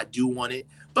cannot do on it.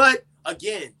 But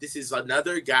again, this is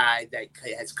another guy that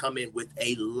has come in with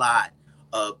a lot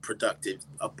of productive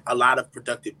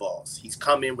balls. He's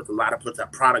come in with a lot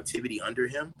of productivity under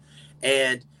him.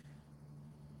 And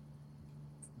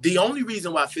the only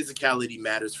reason why physicality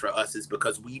matters for us is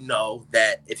because we know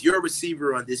that if you're a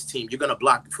receiver on this team, you're going to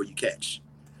block before you catch.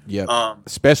 Yeah.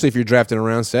 Especially if you're drafted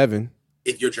around 7.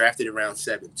 If you're drafted around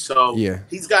 7. So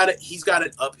he's got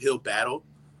an uphill battle.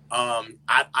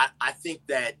 I think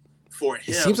that for him,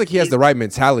 it seems like he has the right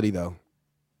mentality though.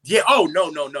 Yeah. Oh,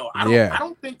 no. I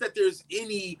don't think that there's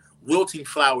any wilting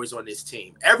flowers on this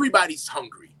team. Everybody's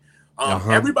hungry.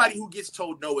 Everybody who gets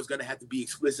told no is going to have to be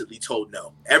explicitly told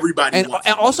no. Everybody. And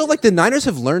also, like, the Niners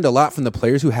have learned a lot from the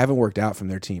players who haven't worked out from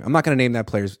their team. I'm not going to name that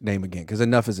player's name again because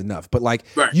enough is enough. But, like,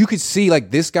 you could see, like,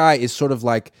 this guy is sort of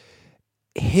like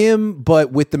him,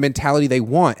 but with the mentality they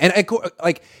want. And,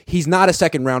 like, he's not a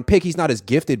second-round pick. He's not as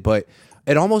gifted, but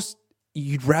it almost –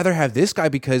 you'd rather have this guy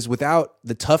because without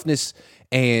the toughness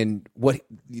and what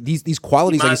these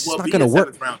qualities, like, it's just not going to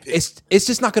work. It's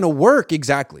just not going to work.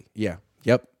 Exactly. Yeah.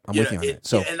 Yep. I'm with you on that.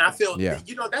 So, and I feel,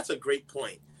 that's a great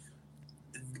point.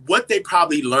 What they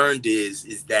probably learned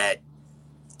is that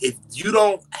if you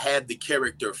don't have the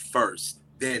character first,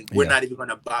 then we're not even going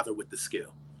to bother with the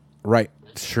skill. Right.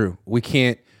 It's true. We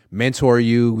can't mentor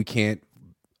you. We can't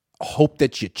hope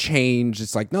that you change.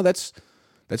 It's like, no, that's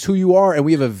who you are. And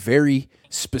we have a very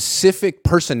specific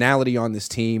personality on this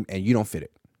team and you don't fit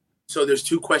it. So there's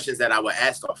 2 questions that I would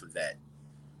ask off of that.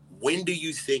 When do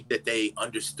you think that they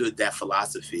understood that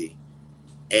philosophy?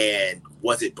 And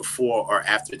was it before or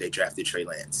after they drafted Trey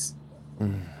Lance?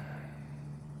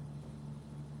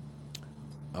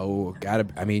 Oh,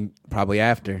 probably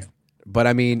after.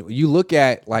 But, you look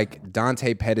at, like,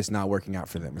 Dante Pettis not working out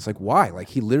for them. It's like, why? Like,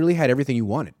 he literally had everything you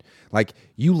wanted. Like,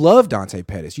 you love Dante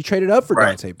Pettis. You traded up for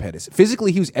Dante Pettis.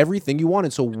 Physically, he was everything you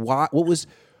wanted. So what was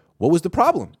the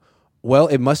problem? Well,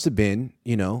 it must have been,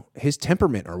 his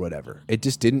temperament or whatever. It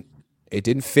just didn't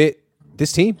fit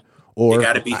this team. Or it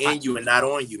got to be in you and not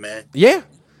on you, man. Yeah.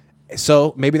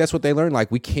 So maybe that's what they learned.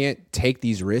 Like, we can't take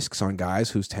these risks on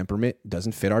guys whose temperament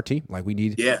doesn't fit our team. Like, we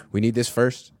need this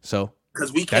first. So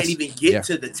because we can't even get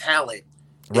to the talent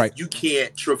if you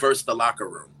can't traverse the locker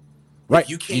room. Right.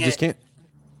 You just can't.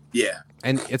 Yeah.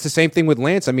 And it's the same thing with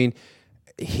Lance.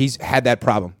 He's had that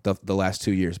problem the last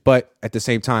 2 years. But at the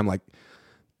same time, like,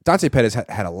 Dante Pettis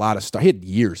had a lot of stuff. He had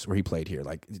years where he played here.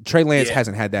 Like, Trey Lance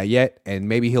hasn't had that yet, and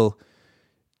maybe he'll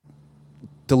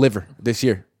deliver this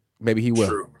year. Maybe he will.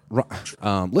 True.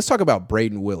 Let's talk about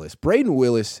Braden Willis. Braden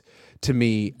Willis, to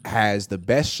me, has the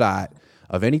best shot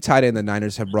of any tight end the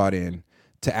Niners have brought in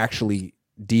to actually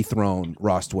dethrone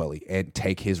Ross Dwelley and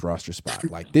take his roster spot.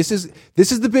 Like, this is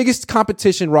the biggest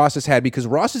competition Ross has had because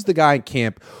Ross is the guy in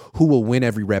camp who will win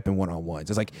every rep in one-on-ones.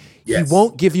 It's like he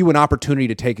won't give you an opportunity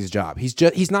to take his job.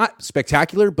 He's not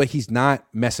spectacular, but he's not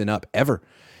messing up ever.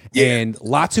 Yeah. And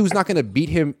Latu is not going to beat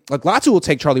him. Like, Latu will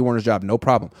take Charlie Warner's job, no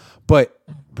problem. But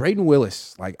Braden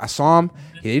Willis, like, I saw him.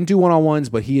 He didn't do one-on-ones,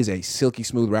 but he is a silky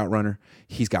smooth route runner.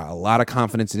 He's got a lot of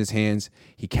confidence in his hands.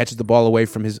 He catches the ball away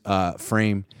from his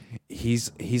frame.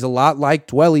 He's a lot like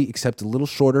Dwelley, except a little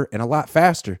shorter and a lot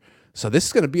faster. So this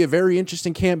is going to be a very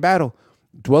interesting camp battle.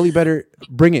 Dwelley better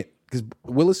bring it because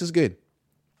Willis is good.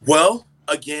 Well,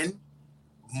 again,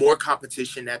 more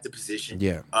competition at the position.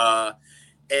 Yeah.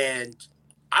 And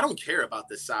I don't care about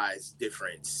the size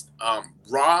difference.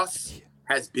 Ross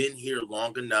has been here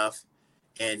long enough,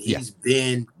 and he's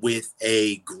been with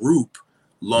a group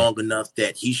long enough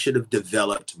that he should have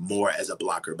developed more as a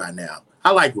blocker by now.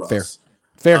 I like Ross.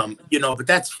 Fair. But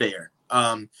that's fair.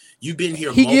 You've been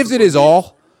here. He gives it his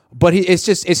all, but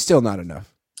it's still not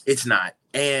enough. It's not.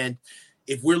 And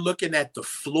if we're looking at the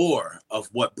floor of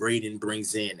what Braden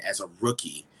brings in as a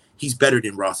rookie, he's better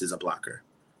than Ross as a blocker.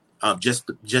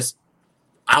 Just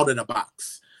out in a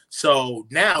box. So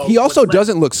now he also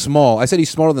doesn't look small. I said he's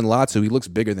smaller than Latu. He looks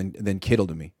bigger than Kittle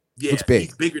to me. Yeah, looks big.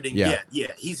 He's bigger than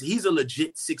He's a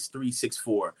legit 6'3",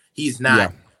 6'4". He's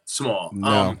not small.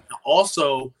 No.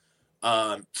 Also,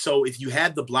 so if you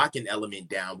have the blocking element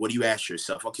down, what do you ask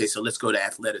yourself? Okay, so let's go to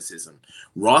athleticism.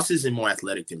 Ross isn't more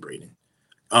athletic than Braden.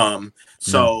 Braden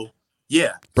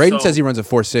says he runs a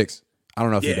 4.6. I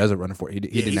don't know if he doesn't run a 4. He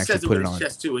didn't actually put it on.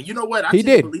 Chest too. And you know what? I tend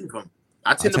to believe him.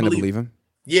 I tend to believe him.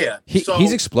 Yeah.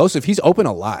 He's explosive. He's open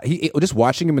a lot. Just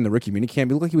watching him in the rookie minicamp,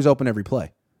 he looked like he was open every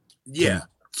play. Yeah.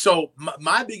 So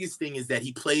my biggest thing is that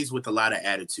he plays with a lot of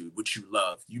attitude, which you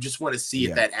love. You just want to see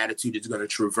if that attitude is going to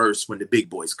traverse when the big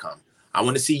boys come. I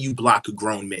want to see you block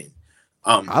grown men.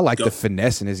 I like the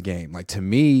finesse in his game. Like, to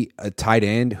me, a tight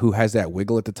end who has that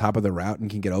wiggle at the top of the route and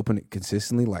can get open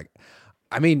consistently, like,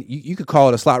 I mean, you could call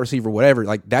it a slot receiver, whatever.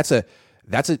 Like, that's a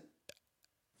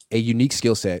unique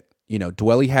skill set. You know,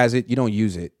 Dwelly has it. You don't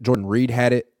use it. Jordan Reed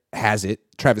has it.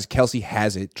 Travis Kelce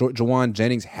has it. Jawan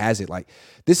Jennings has it. Like,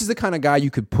 this is the kind of guy you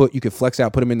could flex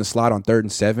out, put him in the slot on 3rd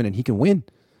and 7, and he can win.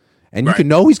 And you can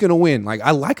know he's going to win. Like,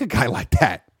 I like a guy like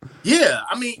that. Yeah,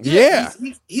 I mean,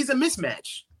 he's a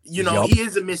mismatch. You know, he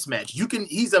is a mismatch.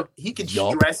 He can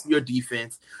stress your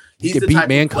defense. He can beat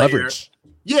man coverage.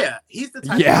 Yeah, he's the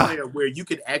type of player where you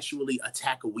could actually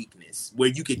attack a weakness, where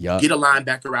you could get a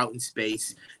linebacker out in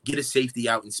space, get a safety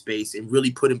out in space, and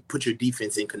really put your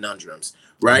defense in conundrums,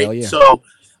 right? Yeah. So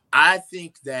I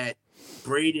think that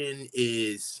Braden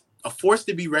is a force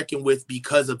to be reckoned with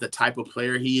because of the type of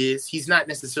player he is. He's not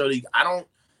necessarily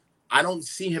I don't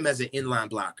see him as an inline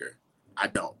blocker. I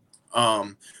don't.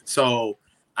 So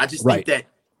I just think that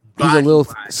he's a little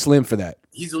slim for that.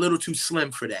 He's a little too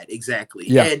slim for that. Exactly.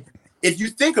 Yeah. And if you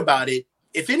think about it,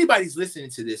 if anybody's listening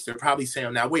to this, they're probably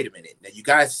saying, now, wait a minute. Now, you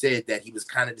guys said that he was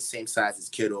kind of the same size as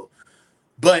Kittle.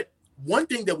 But one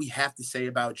thing that we have to say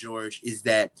about George is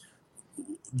that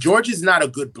George is not a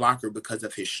good blocker because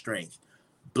of his strength.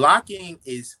 Blocking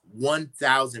is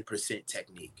 1,000%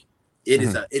 technique. It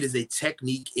is a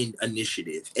technique in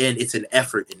initiative, and it's an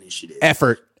effort initiative.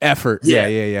 Effort.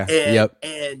 Yeah.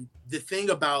 And the thing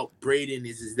about Braden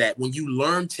is that when you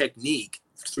learn technique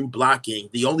through blocking,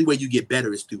 the only way you get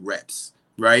better is through reps,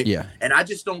 right? Yeah. And I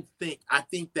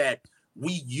think that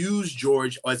we use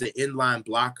George as an inline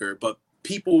blocker, but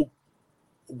people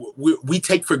we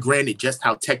take for granted just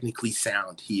how technically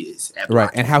sound he is at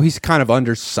blocking. And how he's kind of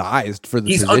undersized for the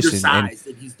position. He's undersized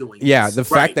and he's doing the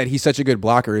fact that he's such a good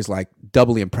blocker is like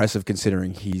doubly impressive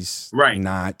considering he's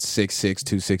not 6'6",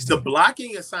 260. The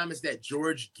blocking assignments that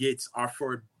George gets are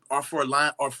for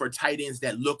tight ends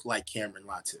that look like Cameron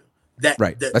Latu. That's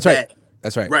right.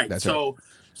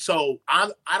 So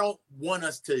I don't want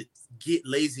us to get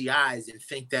lazy eyes and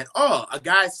think that, a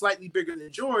guy slightly bigger than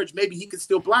George, maybe he could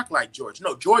still block like George.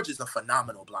 No, George is a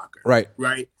phenomenal blocker.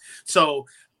 Right. So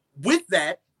with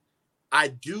that, I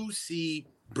do see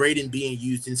Braden being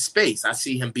used in space. I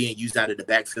see him being used out of the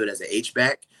backfield as an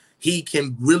H-back. He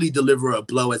can really deliver a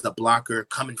blow as a blocker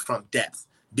coming from depth,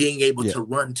 being able to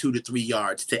run 2 to 3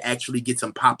 yards to actually get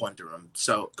some pop under him.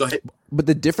 So go ahead. But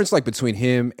the difference, like, between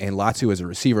him and Latu as a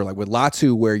receiver, like with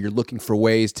Latu, where you're looking for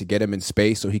ways to get him in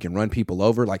space so he can run people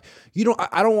over, like,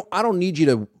 I don't need you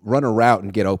to run a route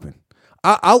and get open.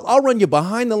 I'll run you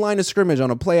behind the line of scrimmage on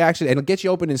a play action and it'll get you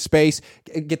open in space,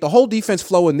 get the whole defense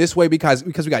flowing this way because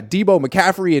we got Debo,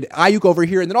 McCaffrey, and Ayuk over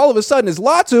here, and then all of a sudden it's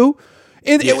Latu.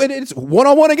 It's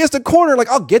one-on-one against a corner. Like,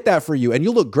 I'll get that for you, and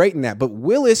you'll look great in that. But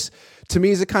Willis, to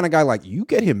me, is the kind of guy, like, you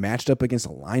get him matched up against a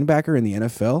linebacker in the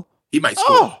NFL, he might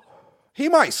score. He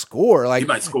might score. Like, he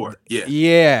might score. Yeah.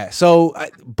 Yeah. So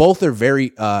both are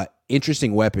very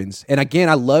interesting weapons. And again,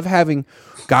 I love having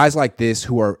guys like this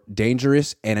who are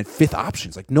dangerous and at fifth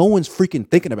options. Like, no one's freaking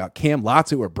thinking about Cam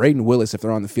Latu or Braden Willis if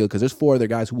they're on the field because there's 4 other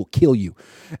guys who will kill you.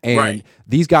 And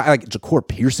these guys, like Ja'Cour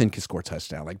Pearson, can score a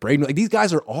touchdown. Like Braden, like these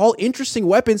guys are all interesting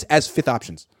weapons as fifth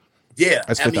options. Yeah,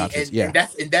 as fifth options. And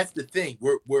that's the thing.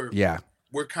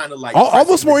 We're kind of like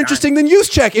almost more interesting than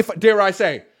Juszczyk, if dare I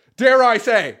say.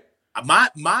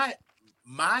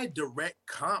 My direct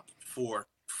comp for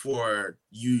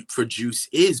Juice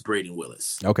is Braden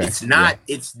Willis. Okay. It's not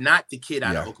the kid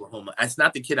out of Oklahoma. It's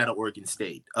not the kid out of Oregon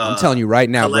State. I'm telling you right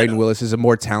now, Braden Willis is a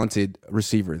more talented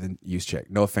receiver than Juszczyk.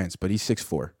 No offense, but he's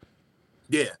 6'4".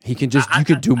 Yeah. He can you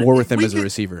could do more with him as a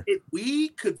receiver. If we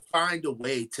could find a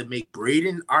way to make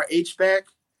Braden our H-back,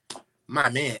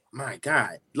 my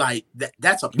God, like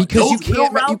that's a because you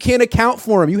can't account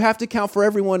for him. You have to account for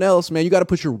everyone else, man. You got to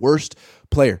put your worst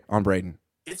player on Braden.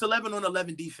 It's 11 on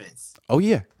 11 defense. Oh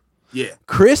yeah.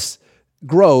 Chris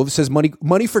Grove says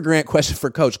money for Grant. Question for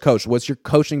Coach. Coach, what's your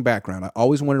coaching background? I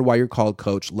always wondered why you're called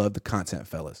Coach. Love the content,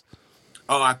 fellas.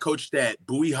 Oh, I coached at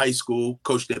Bowie High School,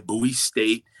 coached at Bowie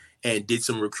State, and did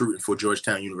some recruiting for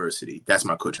Georgetown University. That's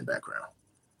my coaching background.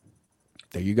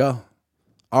 There you go.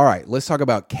 All right, let's talk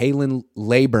about Kalen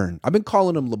Layburn. I've been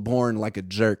calling him LeBorn like a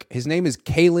jerk. His name is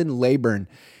Kalen Layburn,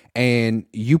 and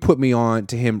you put me on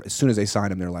to him as soon as they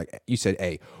signed him. They're like, you said,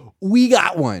 hey, we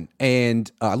got one. And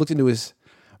I looked into his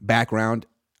background.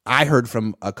 I heard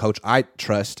from a coach I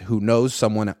trust who knows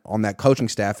someone on that coaching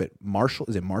staff at Marshall.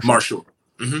 Is it Marshall? Marshall.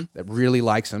 That really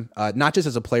likes him, not just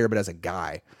as a player, but as a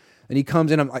guy. And he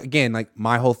comes in, again, like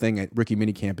my whole thing at Rookie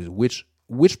Minicamp is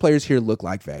which players here look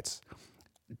like vets.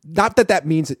 Not that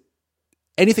means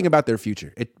anything about their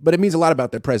future, but it means a lot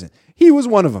about their present. He was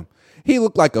one of them. He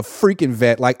looked like a freaking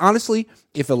vet. Like, honestly,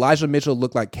 if Elijah Mitchell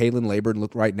looked like Kalen Layburn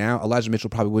looked right now, Elijah Mitchell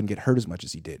probably wouldn't get hurt as much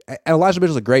as he did. And Elijah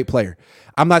Mitchell's a great player.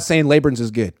 I'm not saying Layburn's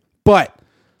as good, but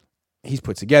he's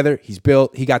put together. He's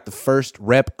built. He got the first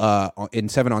rep in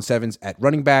 7-on-7s at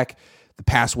running back. The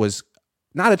pass was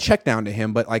not a check down to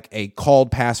him, but like a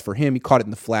called pass for him. He caught it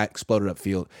in the flat, exploded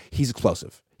upfield. He's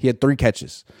explosive. He had 3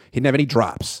 catches. He didn't have any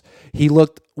drops. He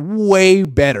looked way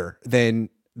better than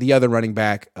the other running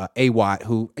back, A. Watt,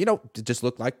 who, just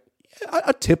looked like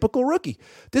a typical rookie.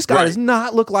 This guy does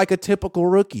not look like a typical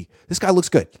rookie. This guy looks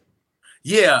good.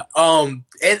 Yeah. And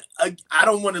I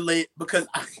don't want to lay it because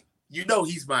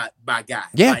he's my guy.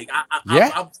 Yeah. Like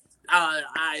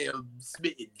I am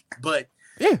smitten, but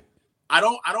yeah, I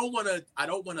don't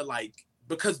want to like,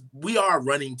 because we are a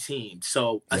running team.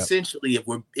 So essentially,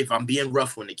 if I'm being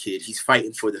rough on the kid, he's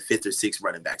fighting for the 5th or 6th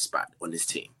running back spot on this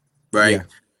team, right?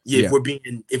 Yeah.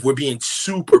 If we're being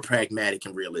super pragmatic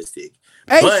and realistic,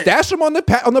 stash him on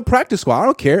the practice squad. I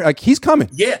don't care. Like, he's coming.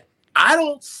 Yeah, I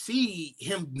don't see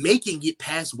him making it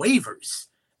past waivers.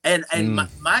 And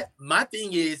my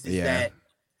thing is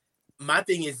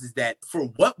that for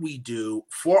what we do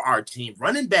for our team,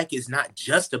 running back is not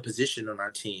just a position on our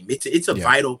team. It's a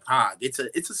vital cog. It's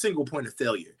a single point of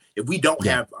failure. If we don't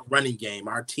have a running game,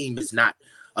 our team is not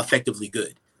effectively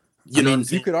good. You know what I'm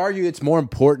saying? You could argue it's more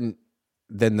important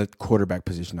than the quarterback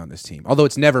position on this team. Although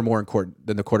it's never more important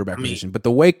than the quarterback position. But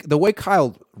the way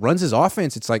Kyle runs his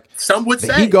offense, it's like some would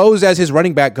say he goes as his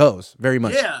running back goes, very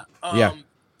much. Yeah.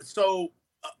 So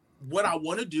what I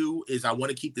want to do is I want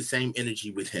to keep the same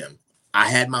energy with him. I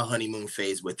had my honeymoon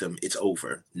phase with him. It's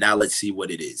over. Now let's see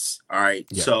what it is. All right.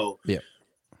 Yeah. So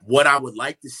what I would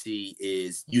like to see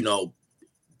is,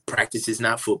 practice is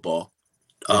not football.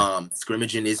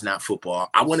 Scrimmaging is not football.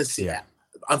 I want to see that.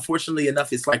 Unfortunately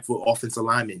enough, it's like for offensive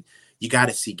linemen, you got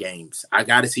to see games. I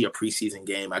got to see a preseason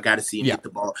game. I got to see him hit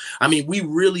the ball. I mean, we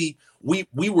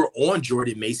were on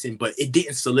Jordan Mason, but it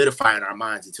didn't solidify in our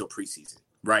minds until preseason.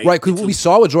 Right. Because what we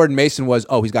saw with Jordan Mason was,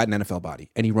 he's got an NFL body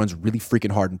and he runs really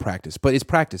freaking hard in practice. But it's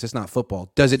practice. It's not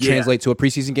football. Does it translate to a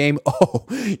preseason game? Oh,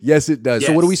 yes, it does. Yes.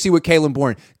 So what do we see with Kalen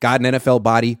Bourne? Got an NFL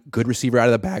body, good receiver out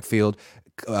of the backfield,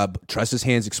 trust his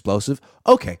hands, explosive.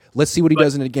 Okay, let's see what he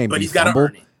does in the game. But he's got to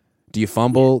earn it. Do you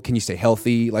fumble? Yeah. Can you stay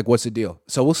healthy? Like, what's the deal?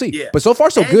 So we'll see. Yeah. But so far,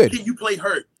 so good. Can you play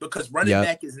hurt? Because running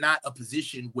back is not a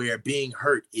position where being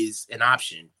hurt is an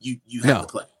option. You have to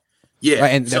play. Yeah, right,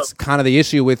 and that's kind of the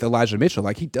issue with Elijah Mitchell.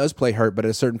 Like, he does play hurt, but at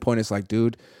a certain point, it's like,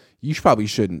 dude, you probably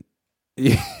shouldn't.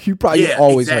 You probably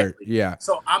always hurt. Yeah.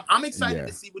 So I'm excited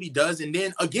to see what he does, and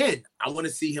then again, I want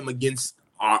to see him against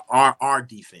our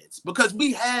defense, because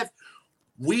we have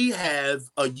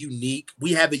a unique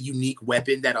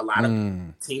weapon that a lot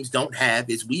of teams don't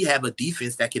have. Is we have a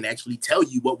defense that can actually tell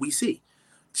you what we see.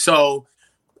 So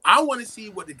I want to see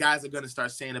what the guys are going to start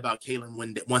saying about Kalen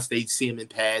once they see him in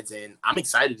pads, and I'm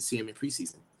excited to see him in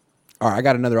preseason. All right, I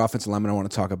got another offensive lineman I want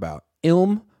to talk about.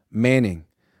 Ilm Manning.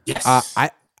 Yes.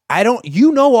 I don't.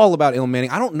 You know all about Ilm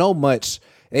Manning. I don't know much.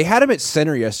 They had him at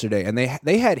center yesterday, and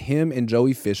they had him and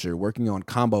Joey Fisher working on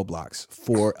combo blocks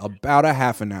for about a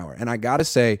half an hour. And I got to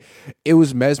say, it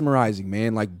was mesmerizing,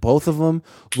 man. Like, both of them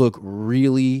look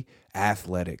really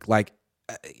athletic. Like,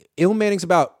 Ilm Manning's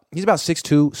he's about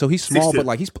 6'2", so he's small, 6'2". but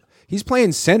like he's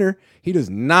playing center. He does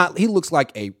not. He looks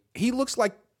like a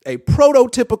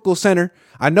prototypical center.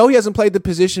 I know he hasn't played the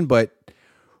position, but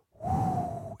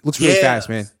looks really fast,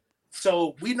 man.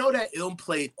 So we know that Ilm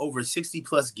played over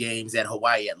 60+ games at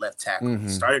Hawaii at left tackle. Mm-hmm. He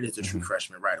started as a true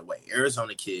freshman right away.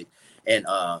 Arizona kid, and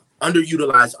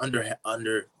underutilized,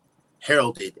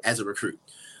 heralded as a recruit.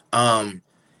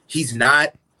 He's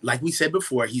not, like we said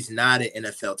before, he's not an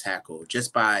NFL tackle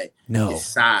just by his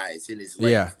size and his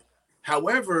length. Yeah.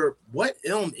 However, what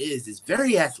Ilm is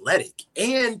very athletic,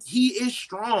 and he is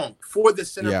strong for the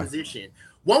center position.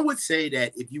 One would say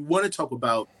that if you want to talk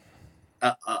about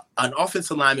an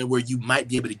offensive lineman where you might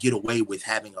be able to get away with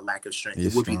having a lack of strength,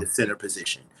 it would be the center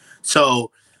position. So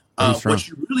what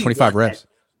you really 25 reps.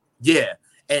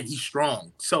 and he's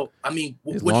strong. So I mean,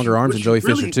 his longer arms than Joey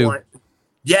Fisher too.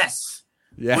 Yes.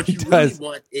 Yeah, what you really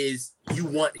want is you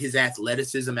want his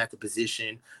athleticism at the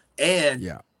position.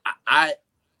 And I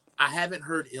haven't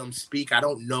heard him speak. I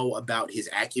don't know about his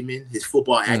acumen, his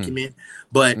football acumen,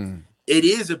 but it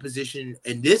is a position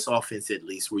in this offense, at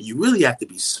least, where you really have to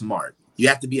be smart. You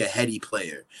have to be a heady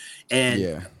player.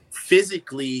 And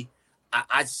physically,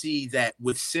 I see that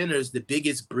with centers, the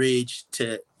biggest bridge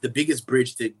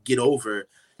to get over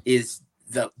is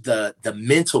the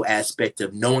mental aspect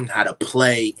of knowing how to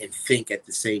play and think at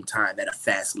the same time at a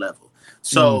fast level.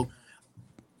 So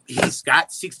he's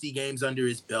got 60 games under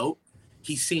his belt.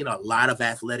 He's seen a lot of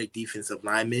athletic defensive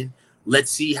linemen.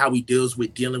 Let's see how he deals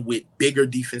with dealing with bigger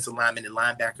defensive linemen and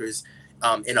linebackers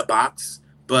in a box.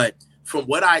 But from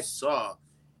what I saw,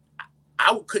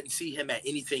 I couldn't see him at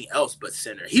anything else but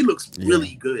center. He looks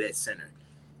really good at center.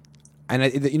 And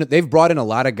they've brought in a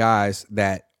lot of guys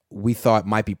that we thought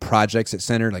might be projects at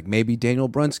center, like maybe Daniel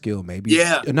Brunskill, maybe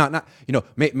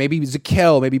maybe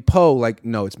Zakel, maybe Poe. Like,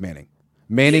 no, it's Manning.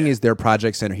 Manning is their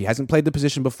project center. He hasn't played the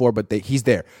position before, but he's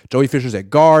there. Joey Fisher's at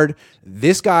guard.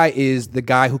 This guy is the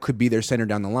guy who could be their center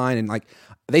down the line. And like,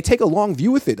 they take a long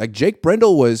view with it. Like, Jake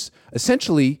Brendel was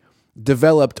essentially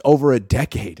developed over a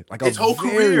decade, like his whole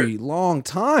very long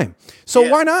time. So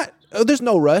why not? There's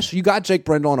no rush. You got Jake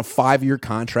Brendel on a 5-year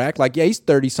contract. Like, he's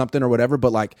 30 something or whatever,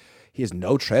 but like, he has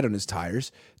no tread on his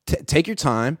tires. Take your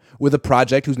time with a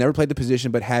project who's never played the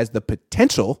position, but has the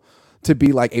potential to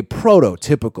be like a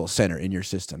prototypical center in your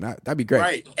system. That'd be great.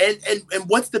 Right. And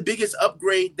what's the biggest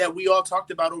upgrade that we all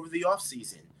talked about over the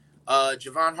offseason?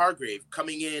 Javon Hargrave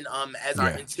coming in as our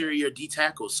interior D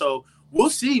tackle. So we'll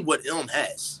see what Ilm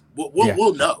has.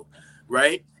 We'll know,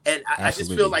 right? And I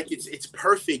just feel like it's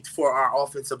perfect for our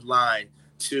offensive line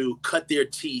to cut their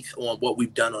teeth on what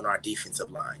we've done on our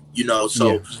defensive line.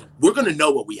 So we're going to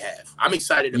know what we have. I'm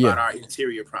excited about our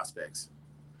interior prospects.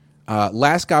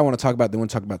 Last guy I want to talk about, then we'll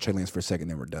talk about Trey Lance for a second,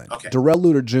 then we're done. Okay. Darrell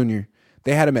Luter Jr.,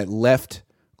 they had him at left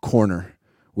corner,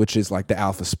 which is like the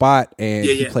alpha spot, and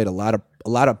he played a lot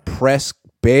of press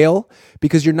bail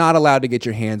because you're not allowed to get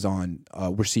your hands on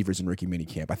receivers in rookie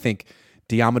minicamp. I think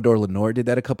Diamador Lenore did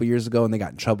that a couple years ago, and they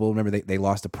got in trouble. Remember, they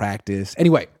lost a practice.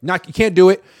 Anyway, you can't do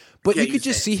it. But you could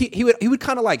just see he would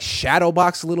kind of like shadow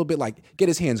box a little bit, like get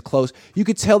his hands close. You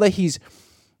could tell that he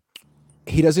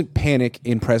doesn't panic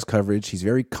in press coverage. He's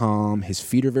very calm. His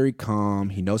feet are very calm.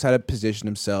 He knows how to position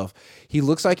himself. He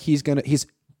looks like he's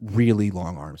really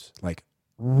long arms, like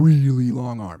really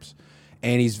long arms.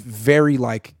 And he's very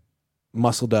like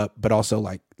muscled up, but also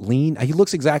like lean. He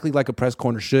looks exactly like a press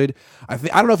corner should. I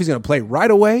don't know if he's going to play right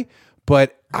away,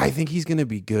 but I think he's going to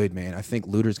be good, man. I think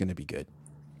Luter's going to be good.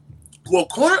 Well,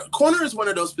 corner is one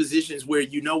of those positions where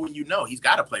when he's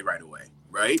got to play right away,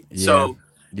 right? Yeah. So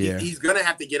he's gonna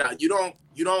have to get out. You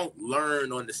don't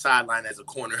learn on the sideline as a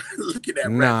corner looking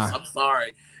at reps. I'm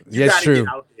sorry, you gotta get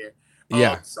out there.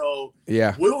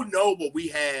 We'll know what we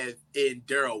have in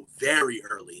Darrell very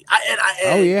early.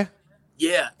 And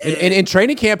in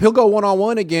training camp, he'll go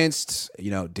 1-on-1 against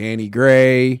Danny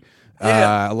Gray.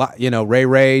 A lot,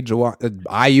 Ray,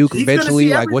 Ayuk eventually.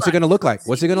 Like, what's it gonna look like?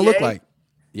 What's it gonna look like?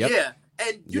 Yep. Yeah,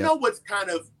 and you know what's kind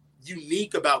of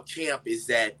unique about camp is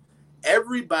that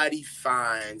everybody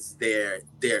finds their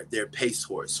pace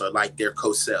horse or like their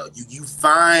Cosell. You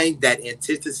find that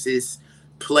antithesis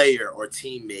player or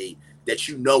teammate that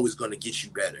is going to get you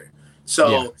better.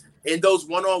 So in those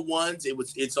 1-on-ones,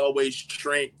 it's always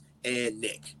Trent and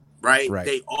Nick, right?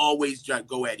 They always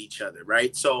go at each other,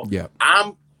 right? So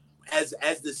I'm as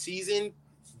the season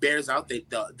bears out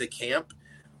the camp,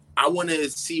 I want to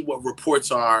see what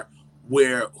reports are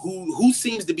where who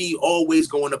seems to be always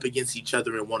going up against each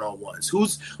other in 1-on-ones.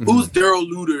 Who's Darrell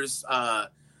Luter's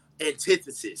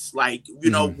antithesis? Like,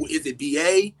 is it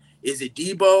BA? Is it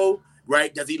Debo?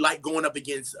 Right? Does he like going up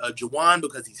against Juwan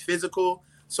because he's physical?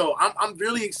 So I'm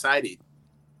really excited.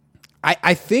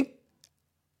 I think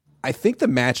the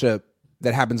matchup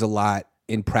that happens a lot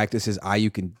in practice is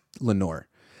Ayuk and Lenore,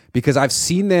 because I've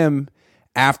seen them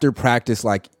after practice,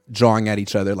 like drawing at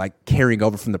each other, like carrying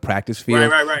over from the practice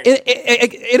field, right.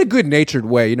 In a good-natured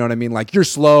way. You know what I mean? Like, you're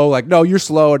slow. Like, no, you're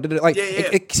slow. Like,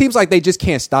 it seems like they just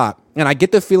can't stop. And I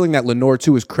get the feeling that Lenore,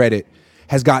 to his credit,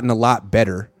 has gotten a lot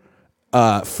better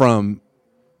from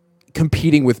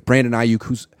competing with Brandon Ayuk,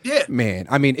 who's man.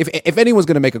 I mean, if anyone's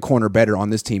going to make a corner better on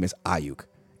this team, it's Ayuk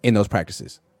in those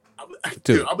practices.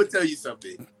 Dude, I'm gonna tell you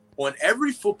something. On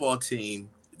every football team,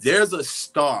 there's a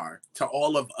star to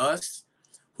all of us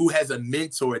who has a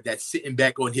mentor that's sitting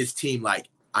back on his team like,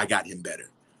 I got him better.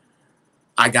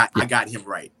 I got him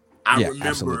right. I remember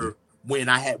absolutely. when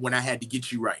I had to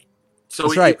get you right. So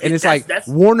that's right. And it's like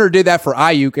Warner did that for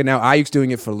Ayuk, and now Ayuk's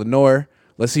doing it for Lenore.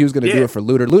 Let's see who's going to do it for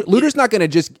Luter. Luter's not going to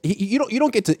just you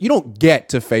don't get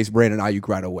to face Brandon Ayuk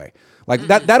right away. Like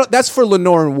that's for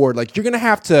Lenore and Ward. Like you're going to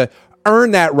have to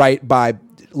earn that right by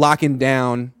locking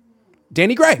down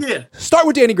Danny Gray. Yeah. Start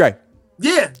with Danny Gray.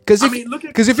 Yeah. Because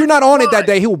if you're not on it that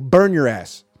day, he will burn your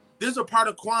ass. There's a part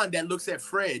of Quan that looks at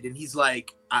Fred and he's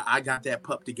like, I got that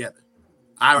pup together.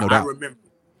 I remember.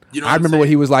 You know I remember what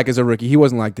he was like as a rookie. He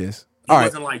wasn't like this. He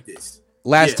wasn't like this.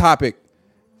 Last topic.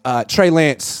 Trey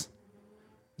Lance.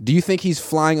 Do you think he's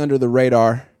flying under the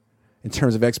radar in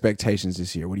terms of expectations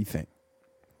this year? What do you think?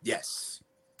 Yes.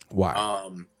 Why?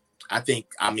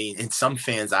 I mean, in some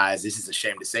fans' eyes, this is a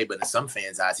shame to say, but in some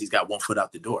fans' eyes, he's got 1 foot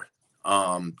out the door.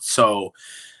 So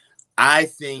I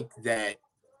think that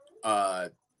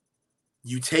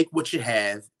you take what you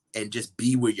have and just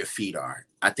be where your feet are.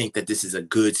 I think that this is a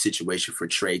good situation for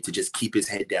Trey to just keep his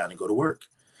head down and go to work.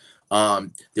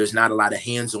 There's not a lot of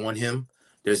hands on him.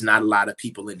 There's not a lot of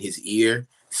people in his ear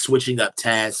switching up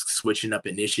tasks, switching up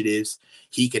initiatives.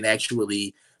 He can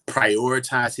actually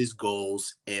prioritize his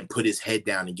goals and put his head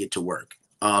down and get to work.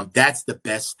 That's the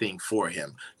best thing for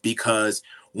him, because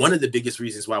one of the biggest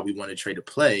reasons why we want Trey to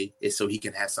play is so he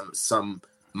can have some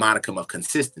modicum of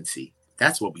consistency.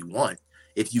 That's what we want.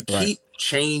 If you keep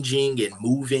changing and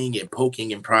moving and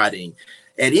poking and prodding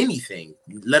at anything,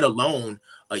 let alone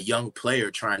a young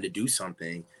player trying to do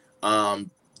something,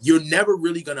 you're never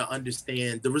really going to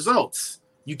understand the results.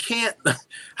 You can't.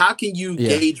 How can you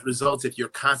gauge results if you're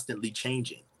constantly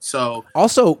changing? So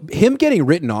also, him getting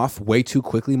written off way too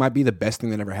quickly might be the best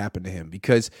thing that ever happened to him,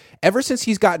 because ever since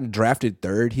he's gotten drafted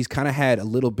third, he's kind of had a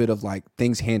little bit of like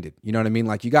things handed. You know what I mean?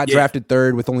 Like you got drafted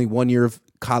third with only 1 year of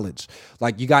college.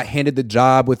 Like you got handed the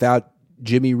job with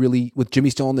Jimmy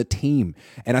still on the team.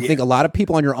 And I think a lot of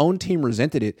people on your own team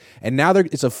resented it. And now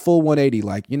it's a full 180.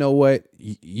 Like, you know what?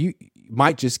 You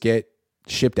might just get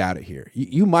shipped out of here.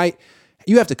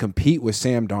 You have to compete with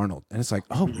Sam Darnold. And it's like,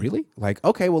 oh, really? Like,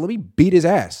 okay, well, let me beat his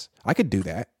ass. I could do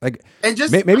that. Like, and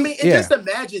just maybe, just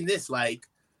imagine this, like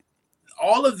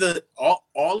all of the,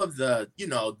 you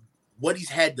know, what he's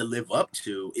had to live up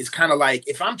to is kind of like,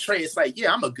 if I'm Trey, it's like,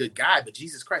 yeah, I'm a good guy, but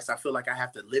Jesus Christ, I feel like I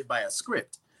have to live by a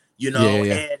script, you know?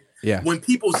 And when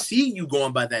people see you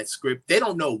going by that script, they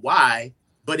don't know why,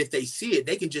 but if they see it,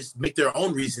 they can just make their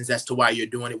own reasons as to why you're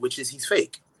doing it, which is he's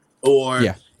fake. Or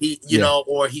he, you know,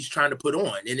 or he's trying to put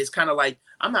on, and it's kind of like,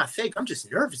 I'm not fake. I'm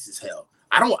just nervous as hell.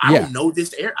 I don't know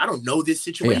this I don't know this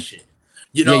situation.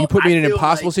 You know, you put me in an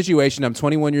impossible situation. I'm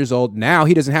 21 years old now.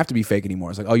 He doesn't have to be fake anymore.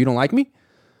 It's like, oh, you don't like me?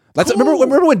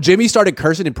 Remember when Jimmy started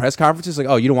cursing in press conferences? Like,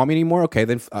 oh, you don't want me anymore? Okay,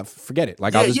 then forget it.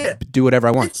 Like, I'll just do whatever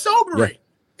I want. It's sobering.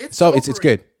 It's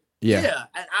good. Yeah,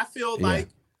 and I feel like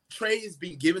Trey is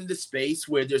being given the space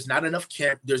where there's not enough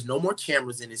there's no more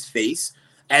cameras in his face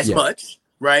as much.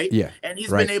 Right. Yeah. And he's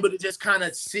been able to just kind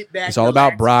of sit back. It's all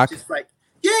about Brock. Just like,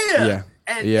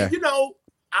 And you know,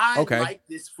 I like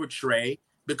this for Trey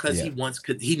because he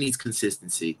needs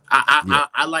consistency.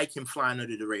 I like him flying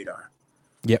under the radar.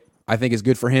 Yep. I think it's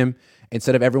good for him.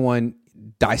 Instead of everyone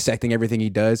dissecting everything he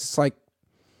does, it's like,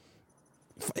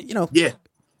 you know,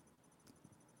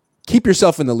 keep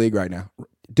yourself in the league right now.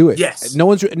 Do it. Yes. No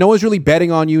one's really betting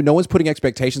on you. No one's putting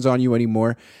expectations on you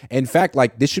anymore. In fact,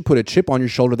 like this should put a chip on your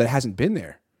shoulder that hasn't been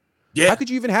there. Yeah. How could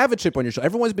you even have a chip on your shoulder?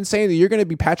 Everyone's been saying that you're going to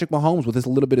be Patrick Mahomes with this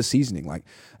little bit of seasoning. Like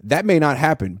that may not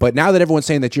happen. But now that everyone's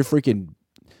saying that you're freaking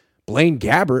Blaine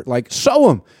Gabbert, like show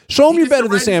him you're better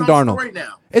than Sam Darnold.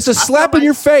 It's a slap in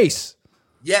your face.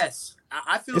 Yes.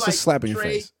 I feel it's like a slap in your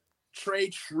face. Trey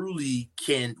truly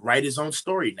can write his own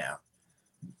story now.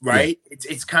 Right. Yeah.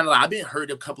 It's kind of like, I've been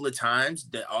hurt a couple of times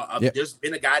that there's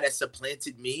been a guy that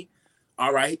supplanted me.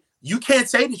 All right. You can't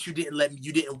say that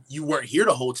you weren't here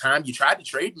the whole time. You tried to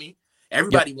trade me.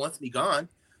 Everybody wants me gone.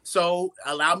 So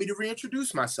allow me to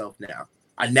reintroduce myself now.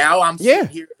 Now I'm here.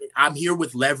 I'm here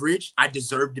with leverage. I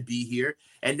deserve to be here.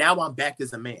 And now I'm back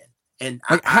as a man. And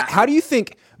like, how do you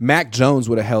think Mac Jones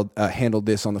would have handled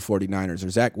this on the 49ers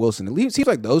or Zach Wilson? It seems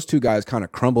like those two guys kind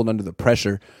of crumbled under the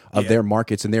pressure of their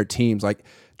markets and their teams. Like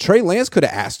Trey Lance could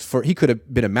have asked he could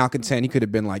have been a malcontent. He could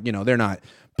have been like, you know, they're not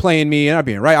playing me and not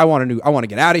being right. I want to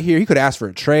get out of here. He could have asked for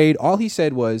a trade. All he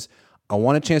said was, I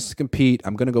want a chance to compete.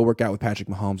 I'm going to go work out with Patrick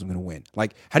Mahomes. I'm going to win.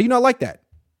 Like, how do you not like that?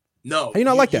 No. How do you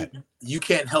not like that? You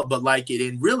can't help but like it.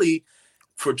 And really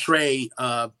for Trey,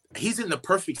 he's in the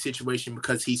perfect situation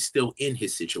because he's still in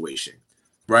his situation,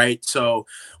 right? So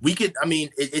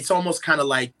it's almost kind of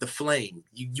like the flame.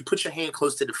 You put your hand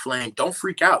close to the flame. Don't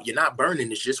freak out. You're not burning.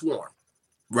 It's just warm,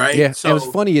 right? Yeah, so and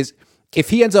what's funny is if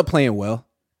he ends up playing well,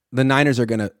 the Niners are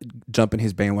going to jump in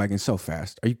his bandwagon so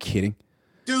fast. Are you kidding?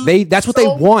 Dude, that's what they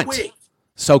want. Quick.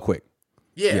 So quick.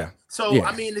 Yeah. So,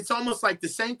 I mean, it's almost like the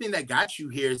same thing that got you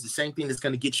here is the same thing that's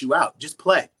going to get you out. Just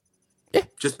play. Yeah.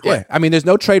 Just play. Yeah. I mean, there's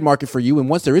no trade market for you. And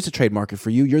once there is a trade market for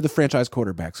you, you're the franchise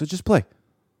quarterback. So just play.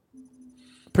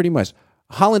 Pretty much.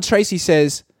 Holland Tracy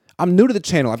says, I'm new to the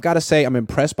channel. I've got to say I'm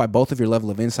impressed by both of your level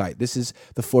of insight. This is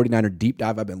the 49er deep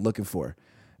dive I've been looking for.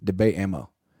 Debate ammo.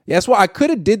 Yeah, that's why I could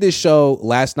have did this show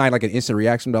last night, like an instant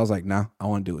reaction, but I was like, nah, I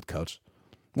want to do it with Coach.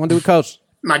 I want to do it with Coach.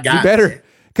 My God. You better.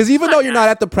 Because even though you're not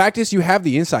at the practice, you have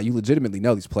the insight. You legitimately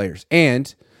know these players.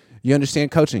 And you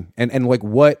understand coaching. And like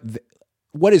what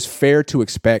is fair to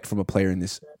expect from a player in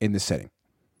this setting.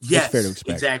 Yes, fair to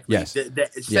expect. Exactly. Yes.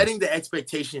 Setting the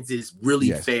expectations is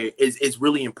really fair. Is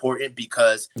really important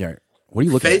because what are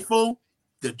you looking faithful,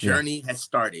 the journey has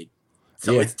started.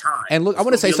 So it's time. And look, I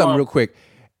want to say something real quick.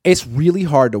 It's really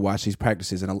hard to watch these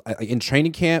practices, and in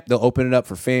training camp, they'll open it up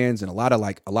for fans, and a lot of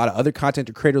other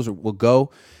content creators will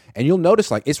go, and you'll notice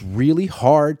like it's really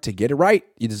hard to get it right.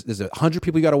 There's 100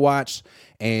 people you got to watch,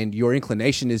 and your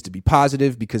inclination is to be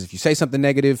positive because if you say something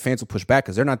negative, fans will push back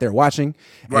because they're not there watching,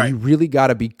 and you really got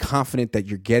to be confident that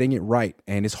you're getting it right,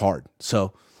 and it's hard.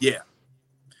 So it's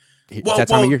that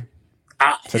time of year.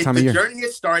 The journey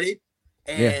has started,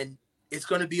 and it's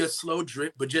going to be a slow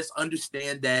drip, but just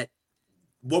understand that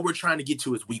what we're trying to get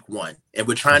to is week 1, and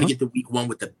we're trying to get to week 1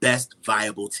 with the best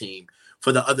viable team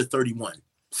for the other 31.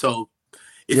 So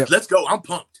let's go. I'm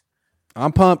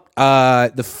pumped.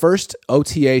 The first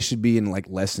OTA should be in like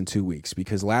less than 2 weeks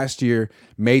because last year,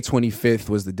 May 25th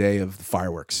was the day of the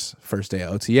fireworks, first day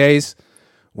of OTAs,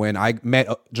 when I met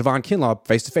Javon Kinlaw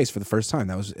face to face for the first time.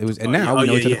 And now we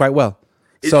know each other quite well.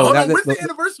 When's the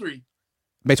anniversary?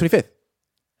 May 25th.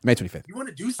 May 25th. You want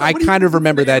to do something? I kind of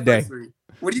remember that day.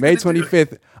 What are you May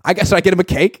 25th. I guess, should I get him a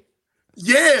cake?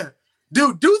 Yeah.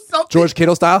 Dude, do something. George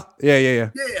Kittle style? Yeah. Yeah.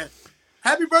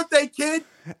 Happy birthday, kid.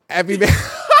 Happy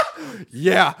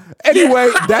Yeah. Anyway,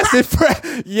 that's it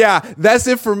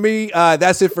for me.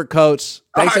 That's it for Coach.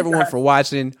 Thanks everyone for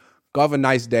watching. Go have a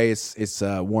nice day. It's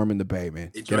warm in the Bay, man.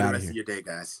 Enjoy the rest of your day,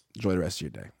 guys. Enjoy the rest of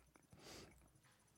your day.